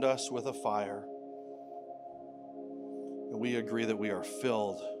surround us with a fire, and we agree that we are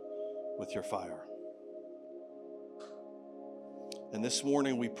filled with your fire. And this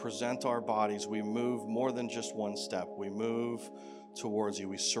morning we present our bodies. We move more than just one step. We move towards you.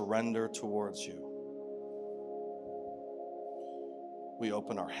 We surrender towards you. We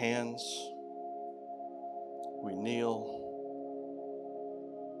open our hands. We kneel.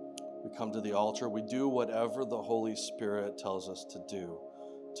 We come to the altar. We do whatever the Holy Spirit tells us to do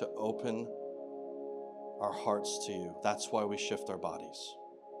to open our hearts to you. That's why we shift our bodies.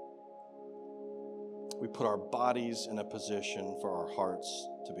 We put our bodies in a position for our hearts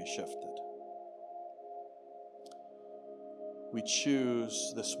to be shifted. We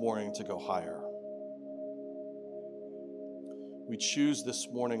choose this morning to go higher. We choose this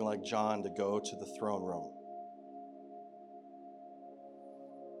morning, like John, to go to the throne room.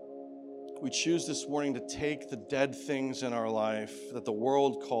 We choose this morning to take the dead things in our life that the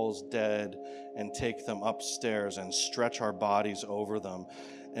world calls dead and take them upstairs and stretch our bodies over them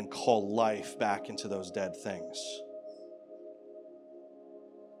and call life back into those dead things.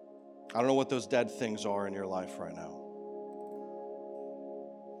 I don't know what those dead things are in your life right now,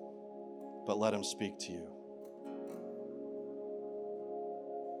 but let him speak to you.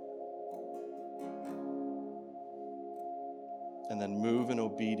 And then move in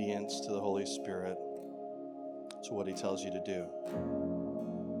obedience to the Holy Spirit, to what he tells you to do.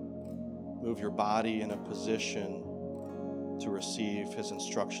 Move your body in a position to receive his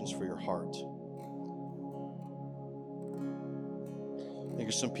instructions for your heart. I think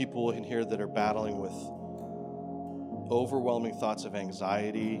there's some people in here that are battling with overwhelming thoughts of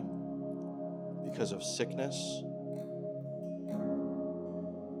anxiety because of sickness,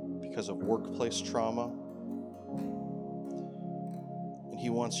 because of workplace trauma. He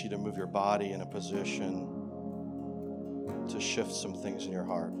wants you to move your body in a position to shift some things in your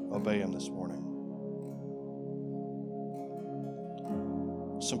heart. Obey him this morning.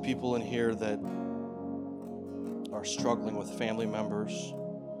 Some people in here that are struggling with family members,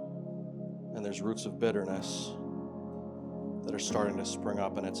 and there's roots of bitterness that are starting to spring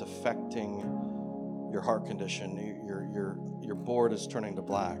up, and it's affecting your heart condition. Your board is turning to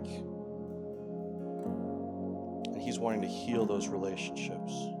black. He's wanting to heal those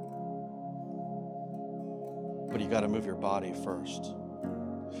relationships. But you got to move your body first.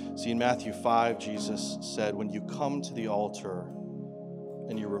 See, in Matthew 5, Jesus said, when you come to the altar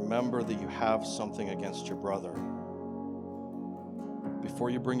and you remember that you have something against your brother, before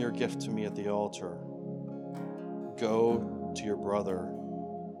you bring your gift to me at the altar, go to your brother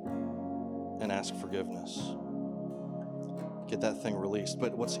and ask forgiveness. Get that thing released.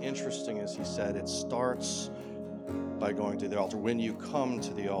 But what's interesting is he said it starts by going to the altar. When you come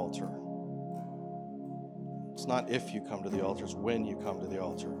to the altar. It's not if you come to the altar, it's when you come to the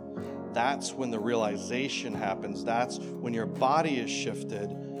altar. That's when the realization happens. That's when your body is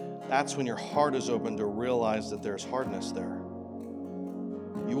shifted. That's when your heart is open to realize that there's hardness there.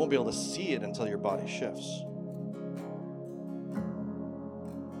 You won't be able to see it until your body shifts.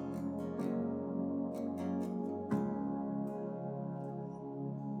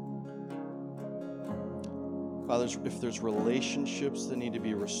 Father, if there's relationships that need to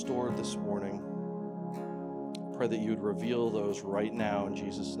be restored this morning, I pray that you would reveal those right now in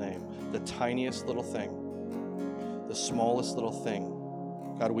Jesus' name. The tiniest little thing, the smallest little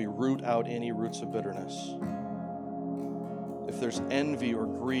thing. God, we root out any roots of bitterness. If there's envy or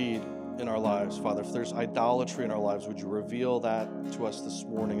greed in our lives, Father, if there's idolatry in our lives, would you reveal that to us this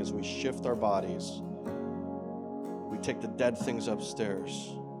morning as we shift our bodies? We take the dead things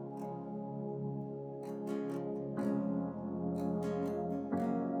upstairs.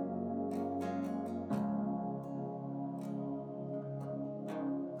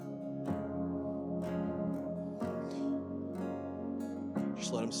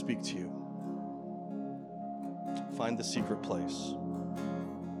 Just let him speak to you. Find the secret place.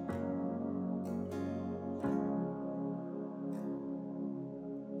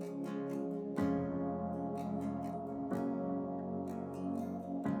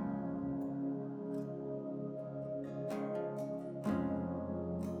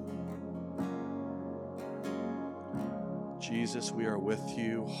 Jesus, we are with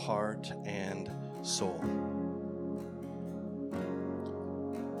you, heart and soul.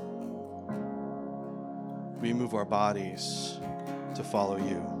 We move our bodies to follow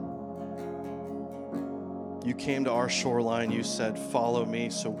you. You came to our shoreline, you said, follow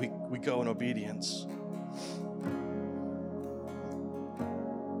me, so we go in obedience.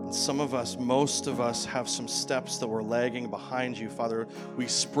 And some of us, most of us, have some steps that we're lagging behind you, Father. We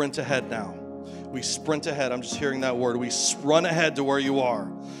sprint ahead now. We sprint ahead. I'm just hearing that word. We run ahead to where you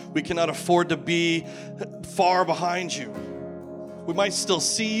are. We cannot afford to be far behind you. We might still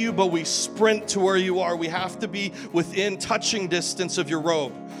see you, but we sprint to where you are. We have to be within touching distance of your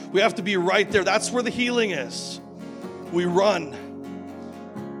robe. We have to be right there. That's where the healing is. We run.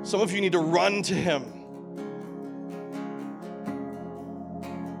 Some of you need to run to him.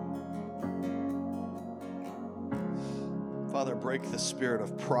 Father, break the spirit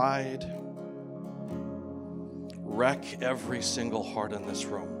of pride. Wreck every single heart in this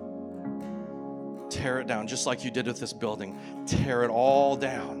room. Tear it down, just like you did with this building. Tear it all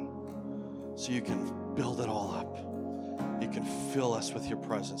down so you can build it all up. You can fill us with your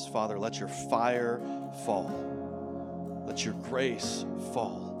presence. Father, let your fire fall. Let your grace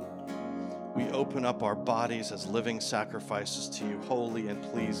fall. We open up our bodies as living sacrifices to you, holy and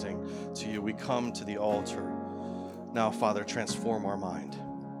pleasing to you. We come to the altar. Now, Father, transform our mind.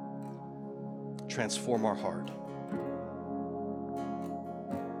 Transform our heart.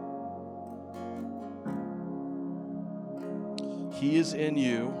 He is in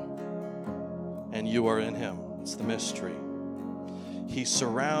you, and you are in him. It's the mystery. He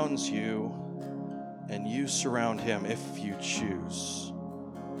surrounds you, and you surround him if you choose.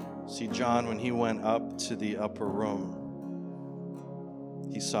 See, John, when he went up to the upper room,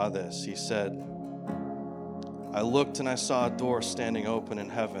 he saw this. He said, I looked and I saw a door standing open in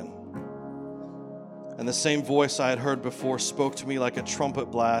heaven. And the same voice I had heard before spoke to me like a trumpet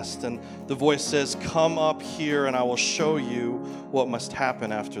blast. And the voice says, come up here and I will show you what must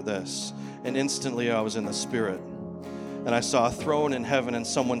happen after this. And instantly I was in the Spirit. And I saw a throne in heaven and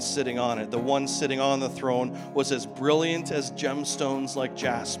someone sitting on it. The one sitting on the throne was as brilliant as gemstones like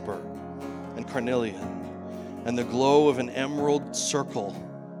jasper and carnelian. And the glow of an emerald circle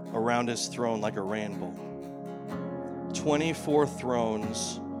around his throne like a rainbow. 24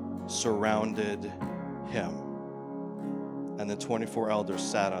 thrones surrounded him, and the 24 elders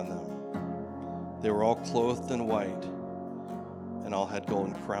sat on them. They were all clothed in white, and all had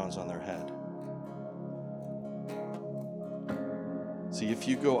golden crowns on their head. See, if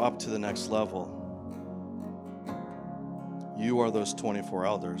you go up to the next level, you are those 24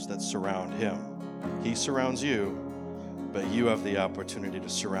 elders that surround him. He surrounds you, but you have the opportunity to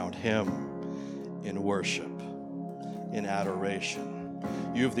surround him in worship. in adoration.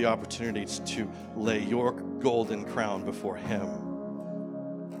 You have the opportunity to lay your golden crown before him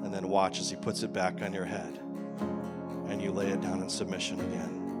and then watch as he puts it back on your head and you lay it down in submission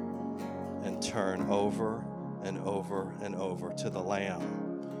again and turn over and over and over to the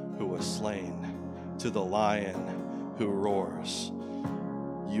Lamb who was slain, to the Lion who roars.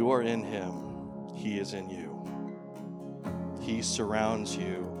 You are in him, he is in you. He surrounds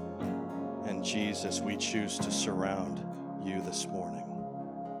you, and Jesus, we choose to surround you this morning.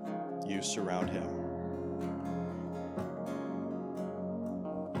 You surround him.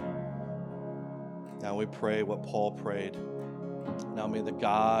 Now we pray what Paul prayed. Now may the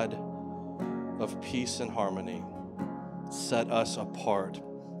God of peace and harmony set us apart,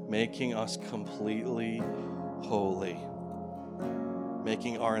 making us completely holy,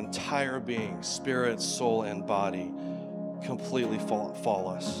 making our entire being, spirit, soul, and body, completely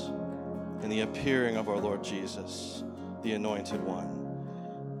flawless in the appearing of our Lord Jesus, the Anointed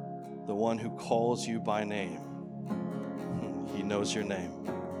One, the one who calls you by name. He knows your name.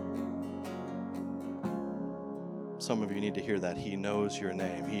 Some of you need to hear that. He knows your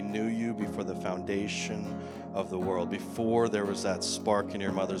name. He knew you before the foundation of the world. Before there was that spark in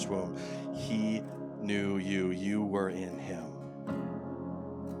your mother's womb, he knew you. You were in him.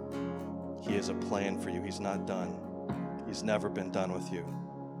 He has a plan for you. He's not done. He's never been done with you.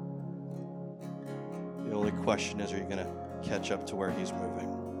 The only question is, are you going to catch up to where he's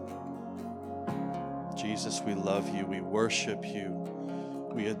moving? Jesus, we love you. We worship you.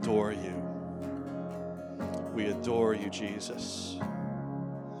 We adore you. We adore you, Jesus.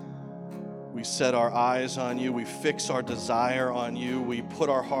 We set our eyes on you. We fix our desire on you. We put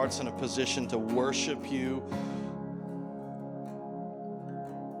our hearts in a position to worship you.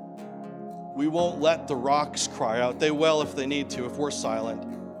 We won't let the rocks cry out. They will if they need to, if we're silent.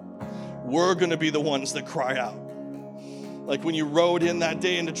 We're going to be the ones that cry out. Like when you rode in that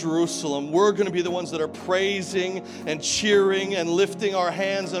day into Jerusalem, we're going to be the ones that are praising and cheering and lifting our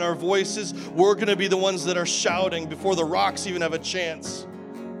hands and our voices. We're going to be the ones that are shouting before the rocks even have a chance.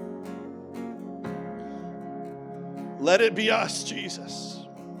 Let it be us, Jesus.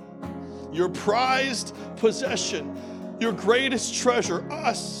 Your prized possession, your greatest treasure,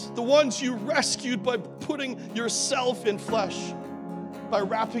 us, the ones you rescued by putting yourself in flesh, by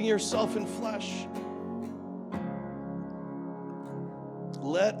wrapping yourself in flesh.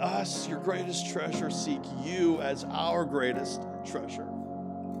 Let us, your greatest treasure, seek you as our greatest treasure.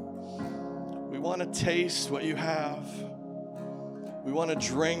 We want to taste what you have. We want to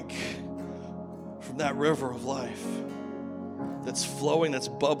drink from that river of life that's flowing, that's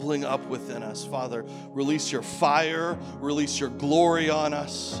bubbling up within us. Father, release your fire, release your glory on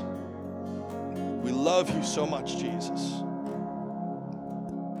us. We love you so much, Jesus.